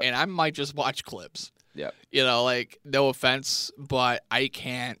out, and I might just watch clips. Yeah. No offense, but I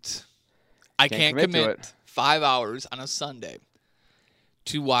can't commit 5 hours on a Sunday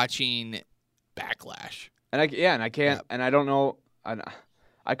to watching Backlash. And I can't, and I don't know,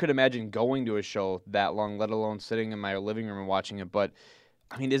 I could imagine going to a show that long, let alone sitting in my living room and watching it, but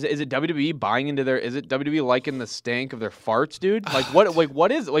I mean, is it WWE buying into is it WWE liking the stank of their farts, dude? Like, what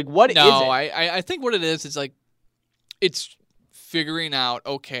is it? No, I think what it is like, it's figuring out,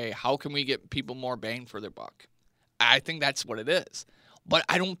 okay, how can we get people more bang for their buck? I think that's what it is. But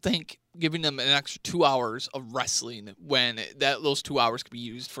I don't think giving them an extra 2 hours of wrestling when those 2 hours could be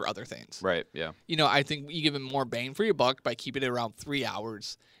used for other things. Right, yeah. I think you give them more bang for your buck by keeping it around 3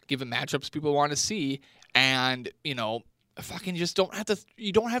 hours, giving matchups people want to see, and, fucking just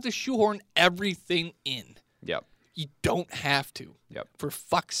you don't have to shoehorn everything in. Yep. You don't have to. Yep. For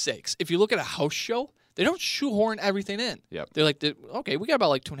fuck's sakes. If you look at a house show, they don't shoehorn everything in. Yep. They're like, okay, we got about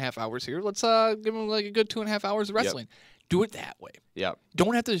like 2.5 hours here. Let's give them like a good 2.5 hours of wrestling. Yep. Do it that way. Yeah.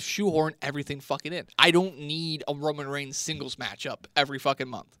 Don't have to shoehorn everything fucking in. I don't need a Roman Reigns singles matchup every fucking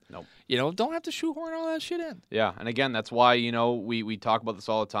month. Nope. Don't have to shoehorn all that shit in. Yeah, and again, that's why, we talk about this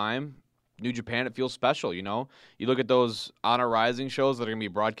all the time. New Japan, it feels special, You look at those Honor Rising shows that are going to be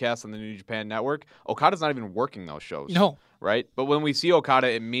broadcast on the New Japan Network. Okada's not even working those shows. No. Right? But when we see Okada,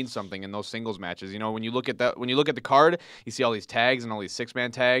 it means something in those singles matches. When you look at the card, you see all these tags and all these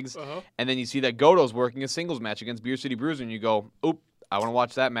six-man tags, and then you see that Goto's working a singles match against Beer City Bruiser, and you go, oop, I want to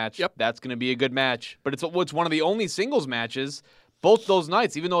watch that match. Yep. That's going to be a good match. But it's one of the only singles matches both those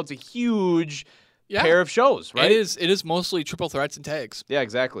nights, even though it's a huge pair of shows, right? It is mostly triple threats and tags. Yeah,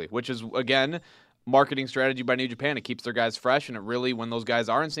 exactly. Which is, again, marketing strategy by New Japan. It keeps their guys fresh, and it really, when those guys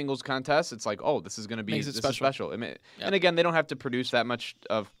are in singles contests, it's like, oh, this is going to be special. I mean, and again, they don't have to produce that much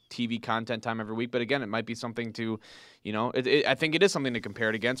of TV content time every week, but again, it might be something to, I think it is something to compare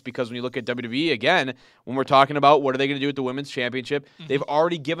it against, because when you look at WWE, again, when we're talking about what are they going to do with the Women's Championship, they've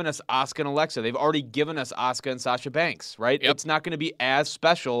already given us Asuka and Alexa. They've already given us Asuka and Sasha Banks, right? Yep. It's not going to be as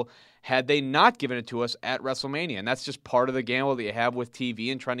special had they not given it to us at WrestleMania. And that's just part of the gamble that you have with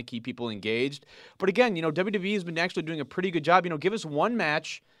TV and trying to keep people engaged. But again, WWE has been actually doing a pretty good job. Give us one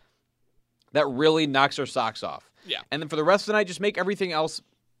match that really knocks our socks off. Yeah. And then for the rest of the night, just make everything else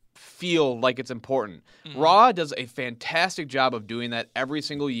feel like it's important. Raw does a fantastic job of doing that every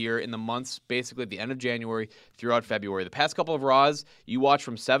single year in the months, basically at the end of January throughout February. The past couple of Raws, you watch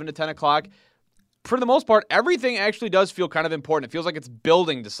from 7 to 10 o'clock, for the most part, everything actually does feel kind of important. It feels like it's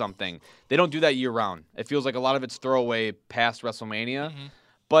building to something. They don't do that year-round. It feels like a lot of it's throwaway past WrestleMania.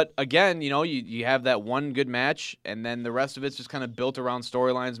 But again, you have that one good match, and then the rest of it's just kind of built around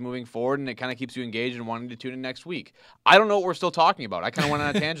storylines moving forward, and it kind of keeps you engaged and wanting to tune in next week. I don't know what we're still talking about. I kind of went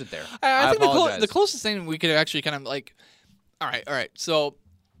on a tangent there. I think the closest thing we could actually kind of like, all right. So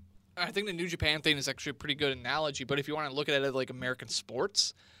I think the New Japan thing is actually a pretty good analogy, but if you want to look at it like American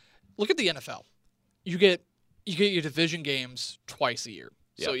sports, look at the NFL. You get your division games twice a year.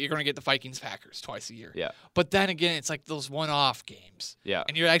 Yeah. So you're going to get the Vikings-Packers twice a year. Yeah. But then again, it's like those one-off games. Yeah.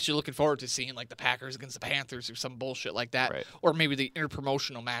 And you're actually looking forward to seeing like the Packers against the Panthers or some bullshit like that. Right. Or maybe the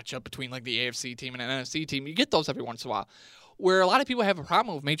interpromotional matchup between like the AFC team and an NFC team. You get those every once in a while. Where a lot of people have a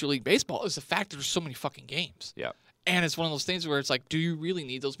problem with Major League Baseball is the fact that there's so many fucking games. Yeah. And it's one of those things where it's like, do you really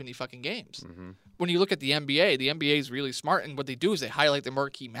need those many fucking games? When you look at the NBA is really smart, and what they do is they highlight the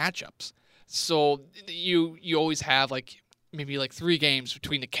marquee matchups. So you always have like maybe like 3 games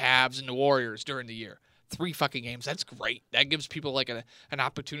between the Cavs and the Warriors during the year. 3 fucking games. That's great. That gives people like an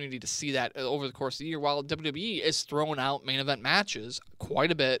opportunity to see that over the course of the year, while WWE is throwing out main event matches quite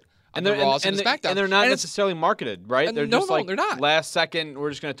a bit. And they're not necessarily marketed, right? They're just they're not. Last second, we're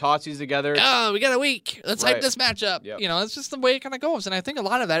just going to toss these together. Oh, we got a week. Let's hype this matchup. Yep. It's just the way it kind of goes. And I think a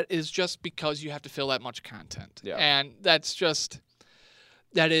lot of that is just because you have to fill that much content. Yeah. And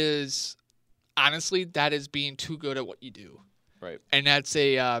honestly, that is being too good at what you do. Right. And that's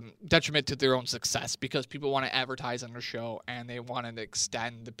a detriment to their own success, because people want to advertise on their show and they want to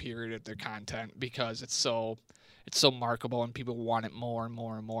extend the period of their content because it's so marketable and people want it more and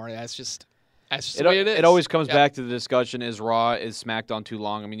more and more. That's just the way it is. It always comes back to the discussion: is Raw, is SmackDown too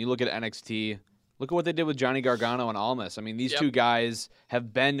long? I mean, you look at NXT. Look at what they did with Johnny Gargano and Almas. I mean, these two guys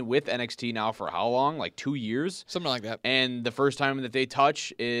have been with NXT now for how long? Like 2 years? Something like that. And the first time that they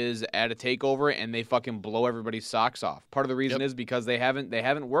touch is at a takeover, and they fucking blow everybody's socks off. Part of the reason is because they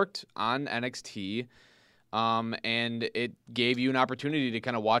haven't worked on NXT and it gave you an opportunity to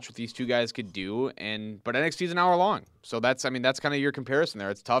kind of watch what these two guys could do. But NXT is an hour long, so that's kind of your comparison there.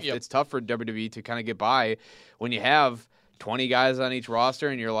 It's tough. Yep. It's tough for WWE to kind of get by when you have 20 guys on each roster,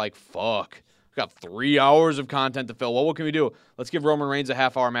 and you're like, fuck. We've got 3 hours of content to fill. Well, what can we do? Let's give Roman Reigns a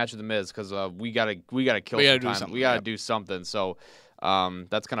half-hour match with The Miz because we gotta kill some time. We gotta do something. So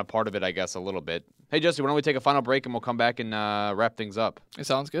that's kind of part of it, I guess, a little bit. Hey, Jesse, why don't we take a final break and we'll come back and wrap things up? It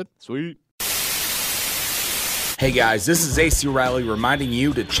sounds good. Sweet. Hey guys, this is AC Riley reminding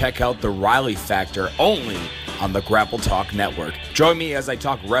you to check out The Riley Factor only on the Grapple Talk Network. Join me as I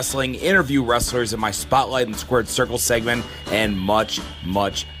talk wrestling, interview wrestlers in my Spotlight and Squared Circle segment, and much,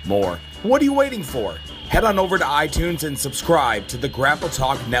 much more. What are you waiting for? Head on over to iTunes and subscribe to the Grapple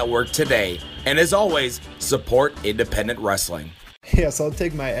Talk Network today. And as always, support independent wrestling. Yes, I'll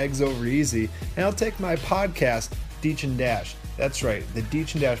take my eggs over easy, and I'll take my podcast, Deech and Dash. That's right, the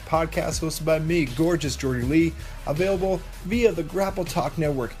Deech and Dash podcast hosted by me, gorgeous Jordy Lee, available via the Grapple Talk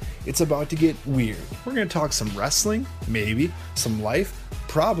Network. It's about to get weird. We're going to talk some wrestling, maybe, some life,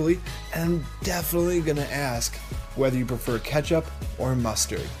 probably, and I'm definitely going to ask whether you prefer ketchup or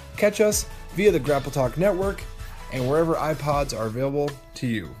mustard. Catch us via the Grapple Talk Network and wherever iPods are available to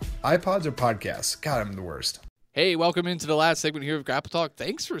you. iPods or podcasts? God, I'm the worst. Hey, welcome into the last segment here of Grapple Talk.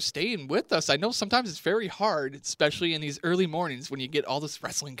 Thanks for staying with us. I know sometimes it's very hard, especially in these early mornings when you get all this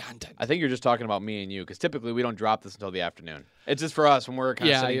wrestling content. I think you're just talking about me and you, because typically we don't drop this until the afternoon. It's just for us when we're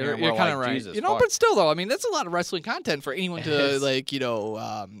kind of sitting here and we're like, right. Jesus, you know, fuck. But still, though, I mean, that's a lot of wrestling content for anyone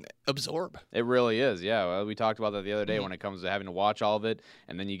to, absorb. It really is, yeah. Well, we talked about that the other day when it comes to having to watch all of it,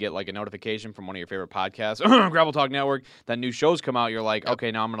 and then you get like a notification from one of your favorite podcasts, Grapple Talk Network, that new shows come out, you're like,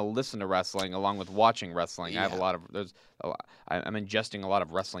 okay, now I'm going to listen to wrestling along with watching wrestling. I have I'm ingesting a lot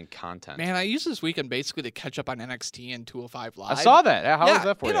of wrestling content. Man, I used this weekend basically to catch up on NXT and 205 Live. I saw that. How was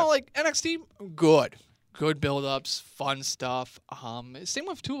that for you? You know, like NXT, good build-ups, fun stuff. Same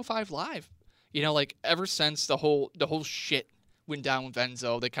with 205 Live. You know, like ever since the whole shit went down with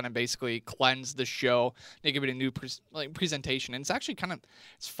Enzo, they kind of basically cleansed the show. They give it a new presentation, and it's actually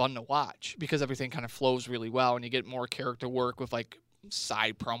it's fun to watch because everything kind of flows really well, and you get more character work with like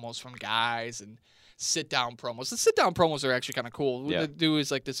side promos from guys and sit-down promos. The sit-down promos are actually kind of cool. What they do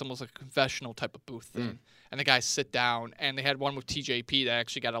is like this almost like a confessional type of booth thing. And the guys sit down, and they had one with TJP that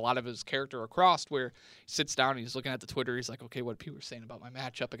actually got a lot of his character across where he sits down and he's looking at the Twitter. He's like, okay, what people were saying about my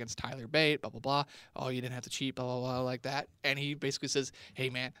matchup against Tyler Bate, blah, blah, blah. Oh, you didn't have to cheat, blah, blah, blah, like that. And he basically says, hey,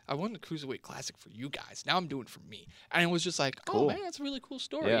 man, I won the Cruiserweight Classic for you guys. Now I'm doing it for me. And it was just like, cool. Oh, man, that's a really cool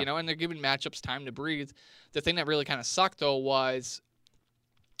story, you know, and they're giving matchups time to breathe. The thing that really kind of sucked, though, was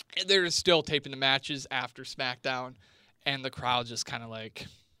they're still taping the matches after SmackDown, and the crowd just kind of like,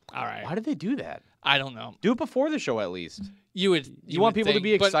 all right. Why did they do that? I don't know. Do it before the show at least. You want people to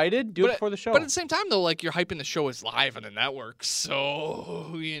be excited? Do it before the show. But at the same time, though, like you're hyping the show is live on the network,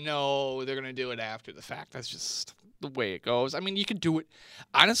 so you know they're gonna do it after the fact. That's just the way it goes. I mean, you could do it.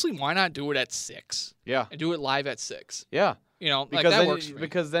 Honestly, why not do it at 6? Yeah. And do it live at 6. Yeah. You know, because like that then, works for me.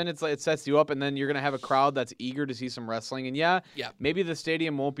 Because then it sets you up, and then you're going to have a crowd that's eager to see some wrestling. And maybe the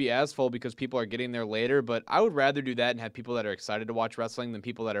stadium won't be as full because people are getting there later, but I would rather do that and have people that are excited to watch wrestling than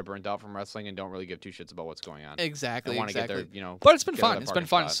people that are burnt out from wrestling and don't really give two shits about what's going on. Exactly. Want to get there, you know. But it's been fun. It's been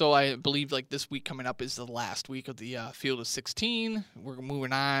fun. So I believe like this week coming up is the last week of the Field of 16. We're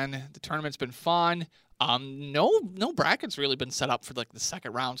moving on. The tournament's been fun. No brackets really been set up for like the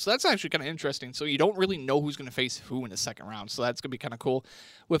second round, so that's actually kind of interesting. So you don't really know who's going to face who in the second round, so that's going to be kind of cool.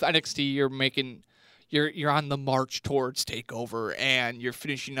 With NXT, you're on the march towards Takeover, and you're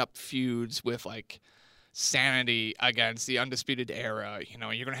finishing up feuds with like Sanity against the Undisputed Era. You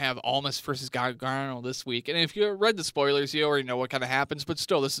know, you're going to have Almas versus Gargano this week, and if you read the spoilers, you already know what kind of happens. But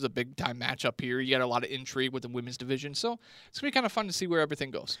still, this is a big time matchup here. You got a lot of intrigue with the women's division, so it's going to be kind of fun to see where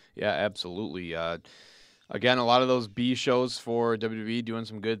everything goes. Yeah, absolutely. Again, a lot of those B shows for WWE doing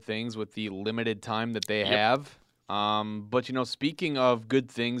some good things with the limited time that they have. But, you know, speaking of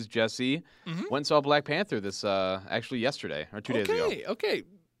good things, Jesse, went and saw Black Panther this actually yesterday or 2 days ago. Okay.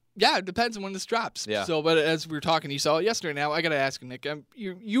 Yeah, it depends on when this drops. Yeah. So, but as we were talking, you saw it yesterday. Now, I got to ask you, Nick,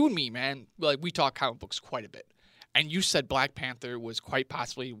 you and me, man, like we talk comic books quite a bit. And you said Black Panther was quite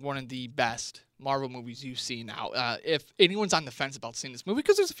possibly one of the best Marvel movies you've seen now. If anyone's on the fence about seeing this movie,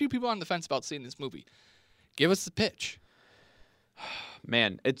 because there's a few people on the fence about seeing this movie, give us the pitch.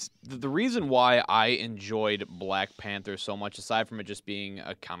 Man, it's the reason why I enjoyed Black Panther so much, aside from it just being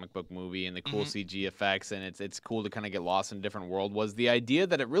a comic book movie and the cool CG effects, and it's cool to kind of get lost in a different world, was the idea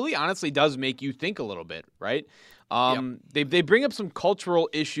that it really honestly does make you think a little bit, right? They bring up some cultural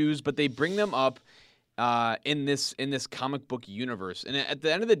issues, but they bring them up in this comic book universe. And at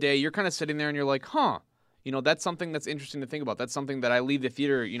the end of the day, you're kind of sitting there and you're like, huh, that's something that's interesting to think about. That's something that I leave the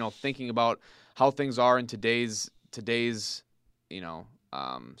theater, thinking about how things are in today's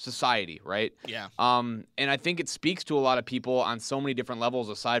society, right? Yeah. And I think it speaks to a lot of people on so many different levels,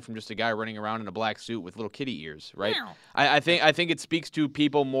 aside from just a guy running around in a black suit with little kitty ears, right? I think it speaks to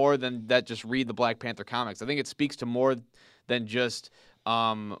people more than that just read the Black Panther comics. I think it speaks to more than just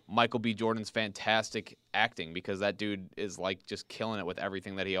Michael B. Jordan's fantastic acting, because that dude is like just killing it with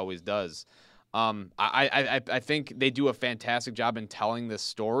everything that he always does. I think they do a fantastic job in telling this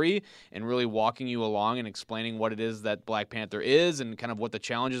story and really walking you along and explaining what it is that Black Panther is and kind of what the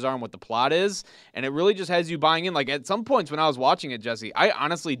challenges are and what the plot is. And it really just has you buying in. Like, at some points when I was watching it, Jesse, I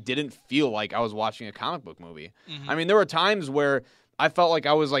honestly didn't feel like I was watching a comic book movie. Mm-hmm. I mean, there were times where I felt like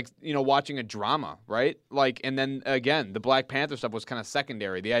I was, like, watching a drama, right? Like, and then again, the Black Panther stuff was kind of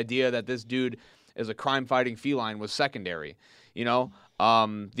secondary. The idea that this dude is a crime-fighting feline was secondary,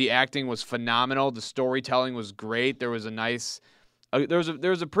 The acting was phenomenal. The storytelling was great. There was a nice, there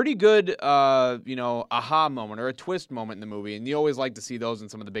was a pretty good, aha moment or a twist moment in the movie, and you always like to see those in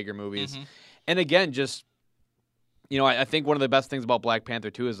some of the bigger movies. Mm-hmm. And again, just, I think one of the best things about Black Panther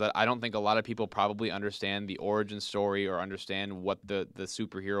 2 is that I don't think a lot of people probably understand the origin story or understand what the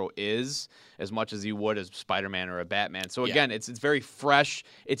superhero is as much as you would as Spider-Man or a Batman. So again, it's very fresh,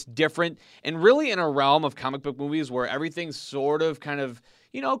 it's different, and really in a realm of comic book movies where everything's sort of kind of,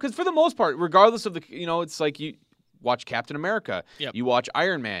 because for the most part, regardless of the, it's like you watch Captain America, you watch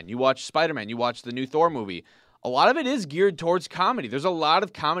Iron Man, you watch Spider-Man, you watch the new Thor movie. A lot of it is geared towards comedy. There's a lot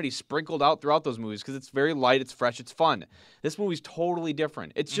of comedy sprinkled out throughout those movies because it's very light, it's fresh, it's fun. This movie's totally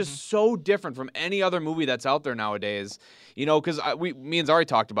different. It's just so different from any other movie that's out there nowadays. Because me and Zari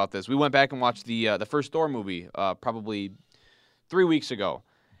talked about this. We went back and watched the first Thor movie probably 3 weeks ago.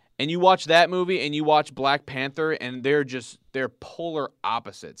 And you watch that movie and you watch Black Panther, and they're polar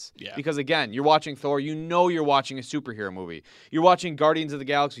opposites. Yeah. Because again, you're watching Thor, you're watching a superhero movie. You're watching Guardians of the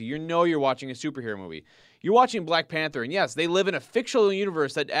Galaxy, you're watching a superhero movie. You're watching Black Panther, and yes, they live in a fictional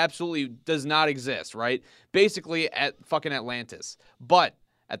universe that absolutely does not exist, right? Basically at fucking Atlantis. But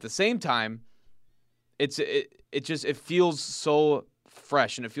at the same time, it feels so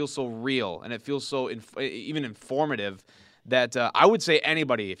fresh, and it feels so real, and it feels so even informative that I would say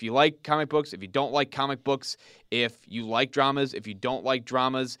anybody, if you like comic books, if you don't like comic books, if you like dramas, if you don't like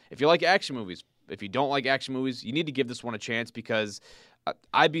dramas, if you like action movies, if you don't like action movies, you need to give this one a chance, because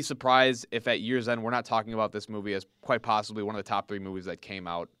I'd be surprised if at year's end we're not talking about this movie as quite possibly one of the top 3 movies that came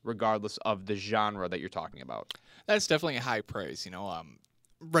out, regardless of the genre that you're talking about. That's definitely a high praise.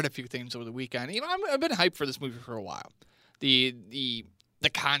 Read a few things over the weekend. I've been hyped for this movie for a while. The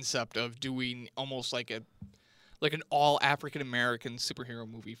concept of doing almost like an all African American superhero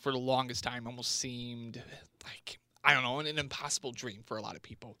movie for the longest time almost seemed like, I don't know, an impossible dream for a lot of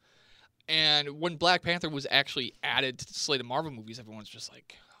people. And when Black Panther was actually added to the slate of Marvel movies, everyone's just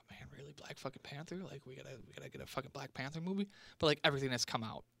like, oh man, really, Black fucking Panther? Like, we gotta get a fucking Black Panther movie? But like everything that's come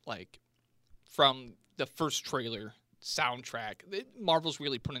out, like from the first trailer, soundtrack, Marvel's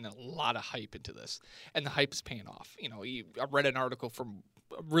really putting a lot of hype into this, and the hype is paying off. I read an article from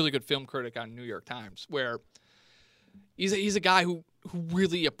a really good film critic on New York Times where he's a guy who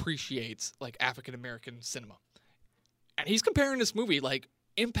really appreciates like African American cinema, and he's comparing this movie like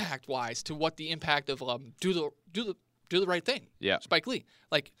impact wise to what the impact of do the right thing, Spike Lee,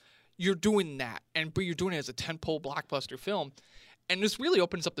 like you're doing that, but you're doing it as a tentpole blockbuster film, and this really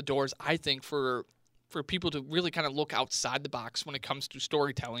opens up the doors, I think, for people to really kind of look outside the box when it comes to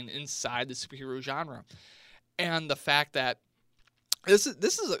storytelling inside the superhero genre, and the fact that this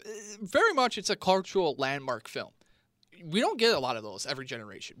is very much it's a cultural landmark film. We don't get a lot of those every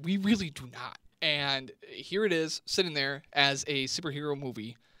generation. We really do not. And here it is, sitting there as a superhero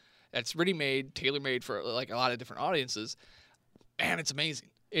movie that's ready-made, tailor-made for like a lot of different audiences, and it's amazing.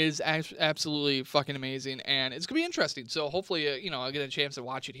 It is absolutely fucking amazing, and it's gonna be interesting. So hopefully, I'll get a chance to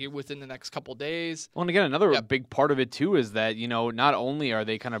watch it here within the next couple days. Well, and again, another big part of it too is that not only are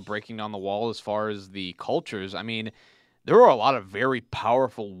they kind of breaking down the wall as far as the cultures. I mean, there are a lot of very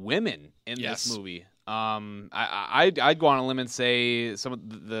powerful women in this movie. I'd go on a limb and say some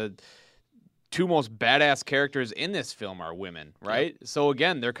of the 2 most badass characters in this film are women, right? Yep. So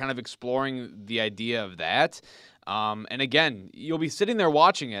again, they're kind of exploring the idea of that. And again, you'll be sitting there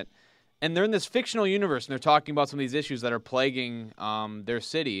watching it, and they're in this fictional universe, and they're talking about some of these issues that are plaguing their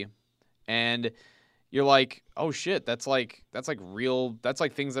city, and you're like, oh shit, that's like real, that's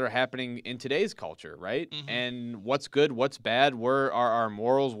like things that are happening in today's culture, right? Mm-hmm. And what's good, what's bad, where are our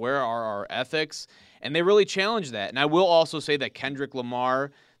morals, where are our ethics? And they really challenge that. And I will also say that Kendrick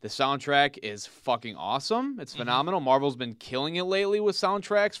Lamar, The soundtrack is fucking awesome. It's phenomenal. Marvel's been killing it lately with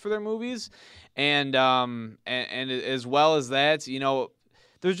soundtracks for their movies. And as well as that,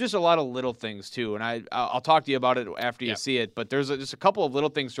 there's just a lot of little things too, and I'll talk to you about it after you see it. But there's just a couple of little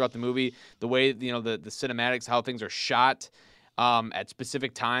things throughout the movie, the way the cinematics, how things are shot at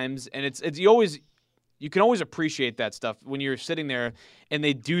specific times, and you can always appreciate that stuff when you're sitting there and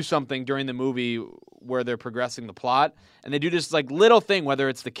they do something during the movie where they're progressing the plot, and they do this like little thing, whether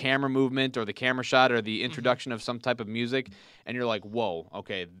it's the camera movement or the camera shot or the introduction of some type of music, and you're like, whoa,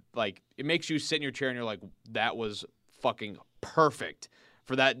 okay, like it makes you sit in your chair and you're like, that was fucking perfect.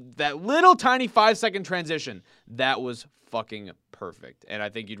 For that little tiny 5-second transition, that was fucking perfect. And I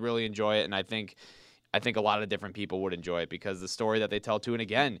think you'd really enjoy it, and I think a lot of different people would enjoy it because the story that they tell too, and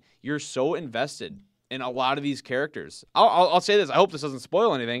again, you're so invested in a lot of these characters. I'll say this, I hope this doesn't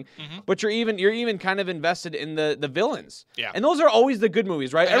spoil anything, but you're even kind of invested in the villains. Yeah. And those are always the good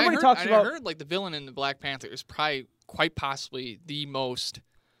movies, right? And Everybody talks about... I heard like the villain in the Black Panther is probably quite possibly the most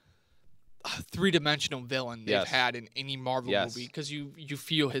three-dimensional villain they've had in any Marvel movie, because you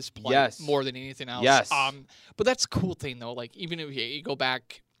feel his plight more than anything else. Yes. But that's a cool thing though. Like even if you go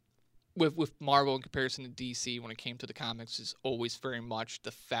back with Marvel in comparison to DC when it came to the comics, is always very much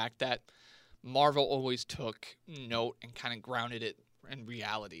the fact that Marvel always took note and kind of grounded it in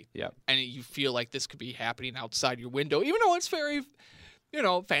reality. Yeah. And you feel like this could be happening outside your window, even though it's very,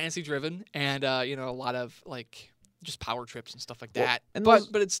 fantasy driven and a lot of like just power trips and stuff like that. But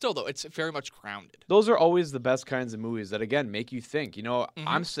it's still, though, it's very much grounded. Those are always the best kinds of movies that, again, make you think.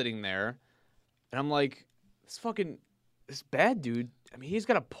 I'm sitting there, and I'm like, this bad dude, I mean, he's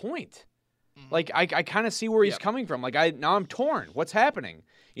got a point. Like, I kind of see where he's coming from. Like, now I'm torn. What's happening?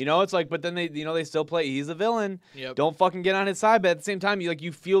 It's like, but then they still play, he's a villain. Yep. Don't fucking get on his side. But at the same time,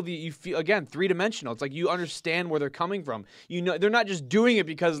 you feel again, three-dimensional. It's like you understand where they're coming from. They're not just doing it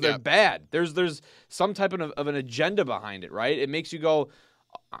because they're bad. There's some type of an agenda behind it, right? It makes you go,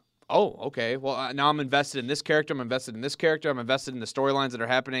 oh, okay, well, now I'm invested in this character, I'm invested in this character, I'm invested in the storylines that are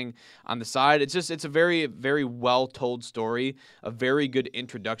happening on the side. It's a very, very well-told story, a very good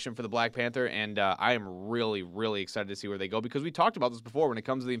introduction for the Black Panther, and I am really, really excited to see where they go, because we talked about this before when it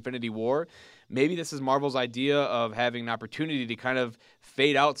comes to the Infinity War. Maybe this is Marvel's idea of having an opportunity to kind of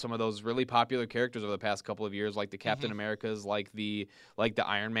fade out some of those really popular characters over the past couple of years, like the Captain Americas, like the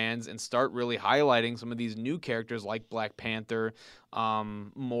Iron Mans, and start really highlighting some of these new characters like Black Panther,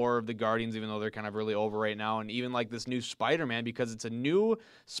 more of the Guardians, even though they're kind of really over right now, and even like this new Spider-Man, because it's a new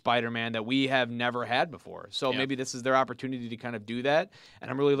Spider-Man that we have never had before. So maybe this is their opportunity to kind of do that,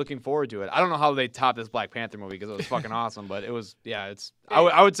 and I'm really looking forward to it. I don't know how they top this Black Panther movie because it was fucking awesome, but it was,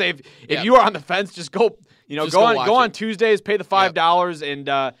 I would say if you are on the fence, just go, go on Tuesdays, pay the $5,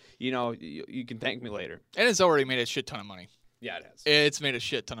 and you can thank me later. And it's already made a shit ton of money. Yeah, it has. It's made a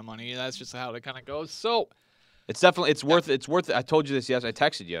shit ton of money. That's just how it kind of goes. So it's definitely worth it. I told you this yesterday. I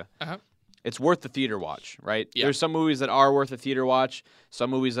texted you. It's worth the theater watch, right? Yeah. There's some movies that are worth the theater watch,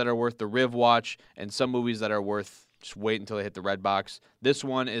 some movies that are worth the Riv watch, and some movies that are worth just wait until they hit the red box. This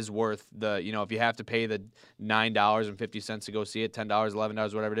one is worth the, if you have to pay the $9.50 to go see it, $10, $11,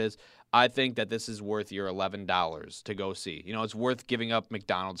 whatever it is, I think that this is worth your $11 to go see. It's worth giving up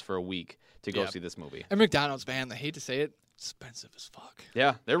McDonald's for a week to go see this movie. And McDonald's, man, I hate to say it, expensive as fuck.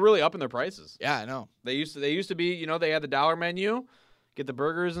 Yeah, they're really upping their prices. Yeah, I know. They used to be, they had the $1 menu, get the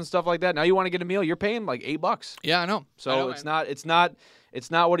burgers and stuff like that. Now you want to get a meal, you're paying like $8. Yeah, I know. So it's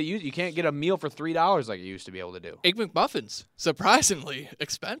not what it used. You can't get a meal for $3 like you used to be able to do. Egg McMuffins, surprisingly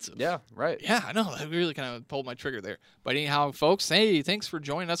expensive. Yeah, right. Yeah, I know. I really kind of pulled my trigger there. But anyhow, folks, hey, thanks for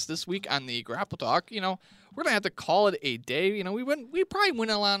joining us this week on the Grapple Talk. We're gonna have to call it a day. We probably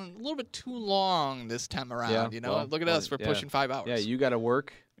went on a little bit too long this time around. Well, look at us, we're pushing 5 hours. Yeah, you got to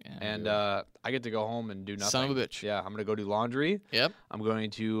work. Yeah, and I get to go home and do nothing. Son of a bitch. Yeah, I'm going to go do laundry. Yep. I'm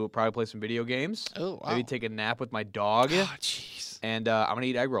going to probably play some video games. Oh, wow. Maybe take a nap with my dog. Oh, jeez. And I'm going to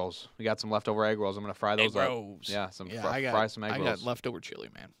eat egg rolls. We got some leftover egg rolls. I'm going to fry those egg up. Rolls. Yeah, fry some egg rolls. I got leftover chili,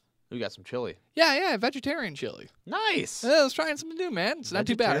 man. We got some chili. Yeah, vegetarian chili. Nice. I was trying something new, man. It's not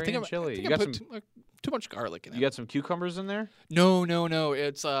too bad. I think chili. I put too much garlic in it. You got some cucumbers in there? No.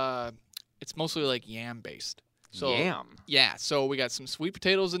 It's mostly like yam-based. So, yam. Yeah, so we got some sweet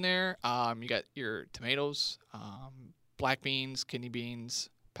potatoes in there. You got your tomatoes, black beans, kidney beans,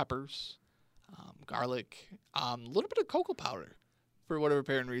 peppers, garlic, a little bit of cocoa powder for whatever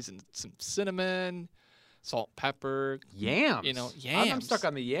apparent reason. Some cinnamon, salt, pepper. Yams. Yams. I'm stuck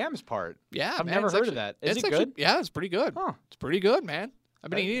on the yams part. Yeah, I've never heard of that. Is it good? Yeah, it's pretty good. Huh. It's pretty good, man. I've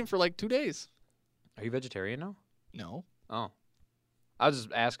been eating it for like 2 days. Are you vegetarian now? No. Oh. I was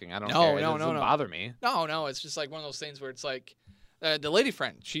just asking. I don't care. It doesn't bother me. No. It's just like one of those things where it's like, The lady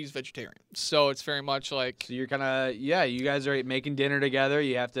friend, she's vegetarian, so it's very much like. So you're kind of you guys are making dinner together.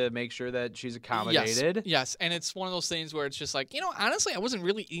 You have to make sure that she's accommodated. Yes, and it's one of those things where it's just like honestly, I wasn't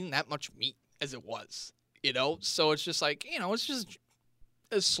really eating that much meat as it was, so it's just like it's just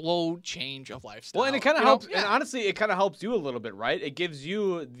a slow change of lifestyle. Well, and it kind of helps. And honestly, it kind of helps you a little bit, right? It gives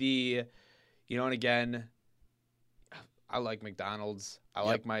you the, and again, I like McDonald's. I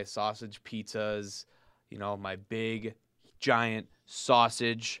like my sausage pizzas. My big, giant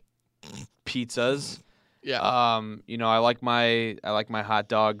sausage pizzas. Yeah. I like my hot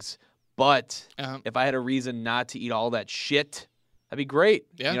dogs. But if I had a reason not to eat all that shit, that'd be great.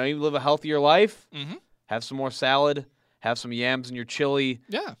 Yeah. You live a healthier life. Mm-hmm. Have some more salad. Have some yams in your chili.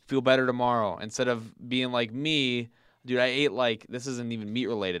 Yeah. Feel better tomorrow. Instead of being like me, dude, I ate this isn't even meat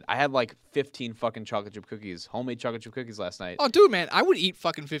related. I had 15 fucking chocolate chip cookies, homemade chocolate chip cookies last night. Oh, dude, man, I would eat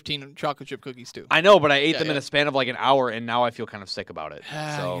fucking 15 chocolate chip cookies too. I know, but I ate them in a span of an hour, and now I feel kind of sick about it.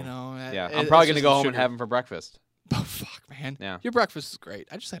 So, I'm probably going to go home and have them for breakfast. Oh, fuck, man. Yeah. Your breakfast is great.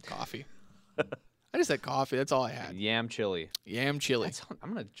 I just had coffee. That's all I had. Yam chili. Yam chili.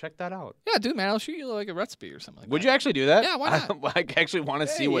 I'm going to check that out. Yeah, dude, man, I'll shoot you a recipe or something like that. Would you actually do that? Yeah, why not? I actually want to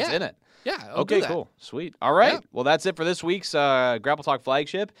see what's in it. Yeah. Okay, cool. Sweet. All right. Yeah. Well, that's it for this week's Grapple Talk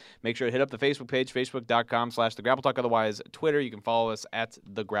flagship. Make sure to hit up the Facebook page, facebook.com/The Grapple Talk. Otherwise, Twitter, you can follow us at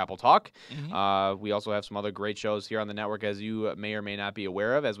The Grapple Talk. Mm-hmm. We also have some other great shows here on the network, as you may or may not be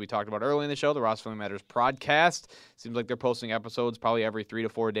aware of. As we talked about earlier in the show, the Ross Family Matters podcast. Seems like they're posting episodes probably every 3 to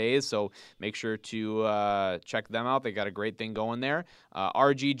 4 days, so make sure to check them out. They got a great thing going there.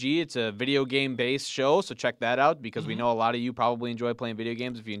 RGG, it's a video game-based show, so check that out because we know a lot of you probably enjoy playing video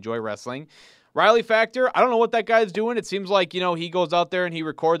games if you enjoy wrestling. Riley Factor, I don't know what that guy's doing. It seems like, he goes out there and he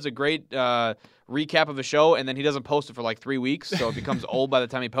records a great recap of a show, and then he doesn't post it for 3 weeks, so it becomes old by the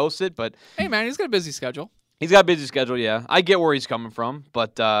time he posts it. But hey, man, he's got a busy schedule. He's got a busy schedule, yeah. I get where he's coming from,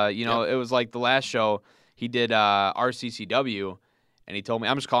 but, it was like the last show he did RCCW, and he told me,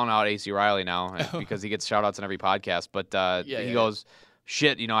 I'm just calling out AC Riley now because he gets shout-outs on every podcast, but he goes,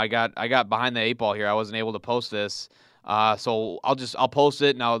 shit, I got behind the 8 ball here. I wasn't able to post this. So I'll post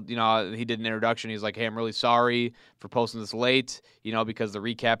it. Now, he did an introduction. He's like, hey, I'm really sorry for posting this late, because the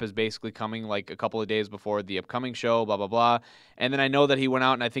recap is basically coming a couple of days before the upcoming show, blah, blah, blah. And then I know that he went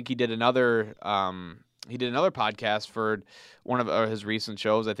out and I think he did another podcast for one of his recent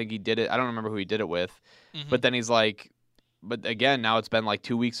shows. I think he did it. I don't remember who he did it with, but then he's like, but again, now it's been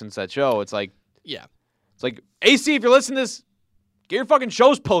 2 weeks since that show. It's like, yeah, it's like, AC, if you're listening to this, get your fucking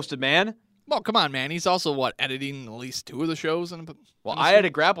shows posted, man. Well, come on, man. He's also, editing at least 2 of the shows? Well, I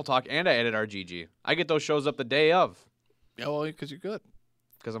edit Grapple Talk and I edit RGG. I get those shows up the day of. Yeah, well, because you're good.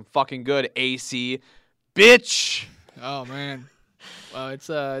 Because I'm fucking good, AC. Bitch! Oh, man. Well, it's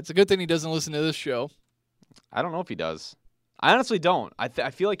a good thing he doesn't listen to this show. I don't know if he does. I honestly don't. I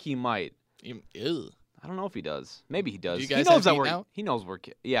feel like he might. Ew. I don't know if he does. Maybe he does. Do you guys have heat now? He knows we're.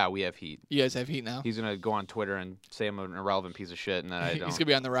 Yeah, we have heat. You guys have heat now? He's gonna go on Twitter and say I'm an irrelevant piece of shit, and then I don't. He's gonna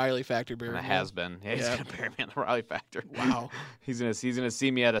be on the Riley Factor. And it has been. Yeah, he's gonna bury me on the Riley Factor. Wow. he's gonna see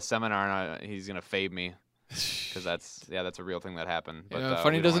me at a seminar and he's gonna fade me because that's a real thing that happened. But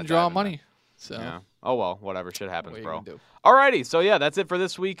funny doesn't draw money. So. Yeah. Oh well, whatever. Shit happens, bro. Alrighty. So yeah, that's it for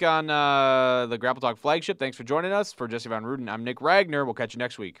this week on the Grapple Talk flagship. Thanks for joining us. For Jesse Von Ruden, I'm Nick Ragnar. We'll catch you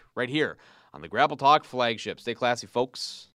next week right here on the Grapple Talk flagship. Stay classy, folks.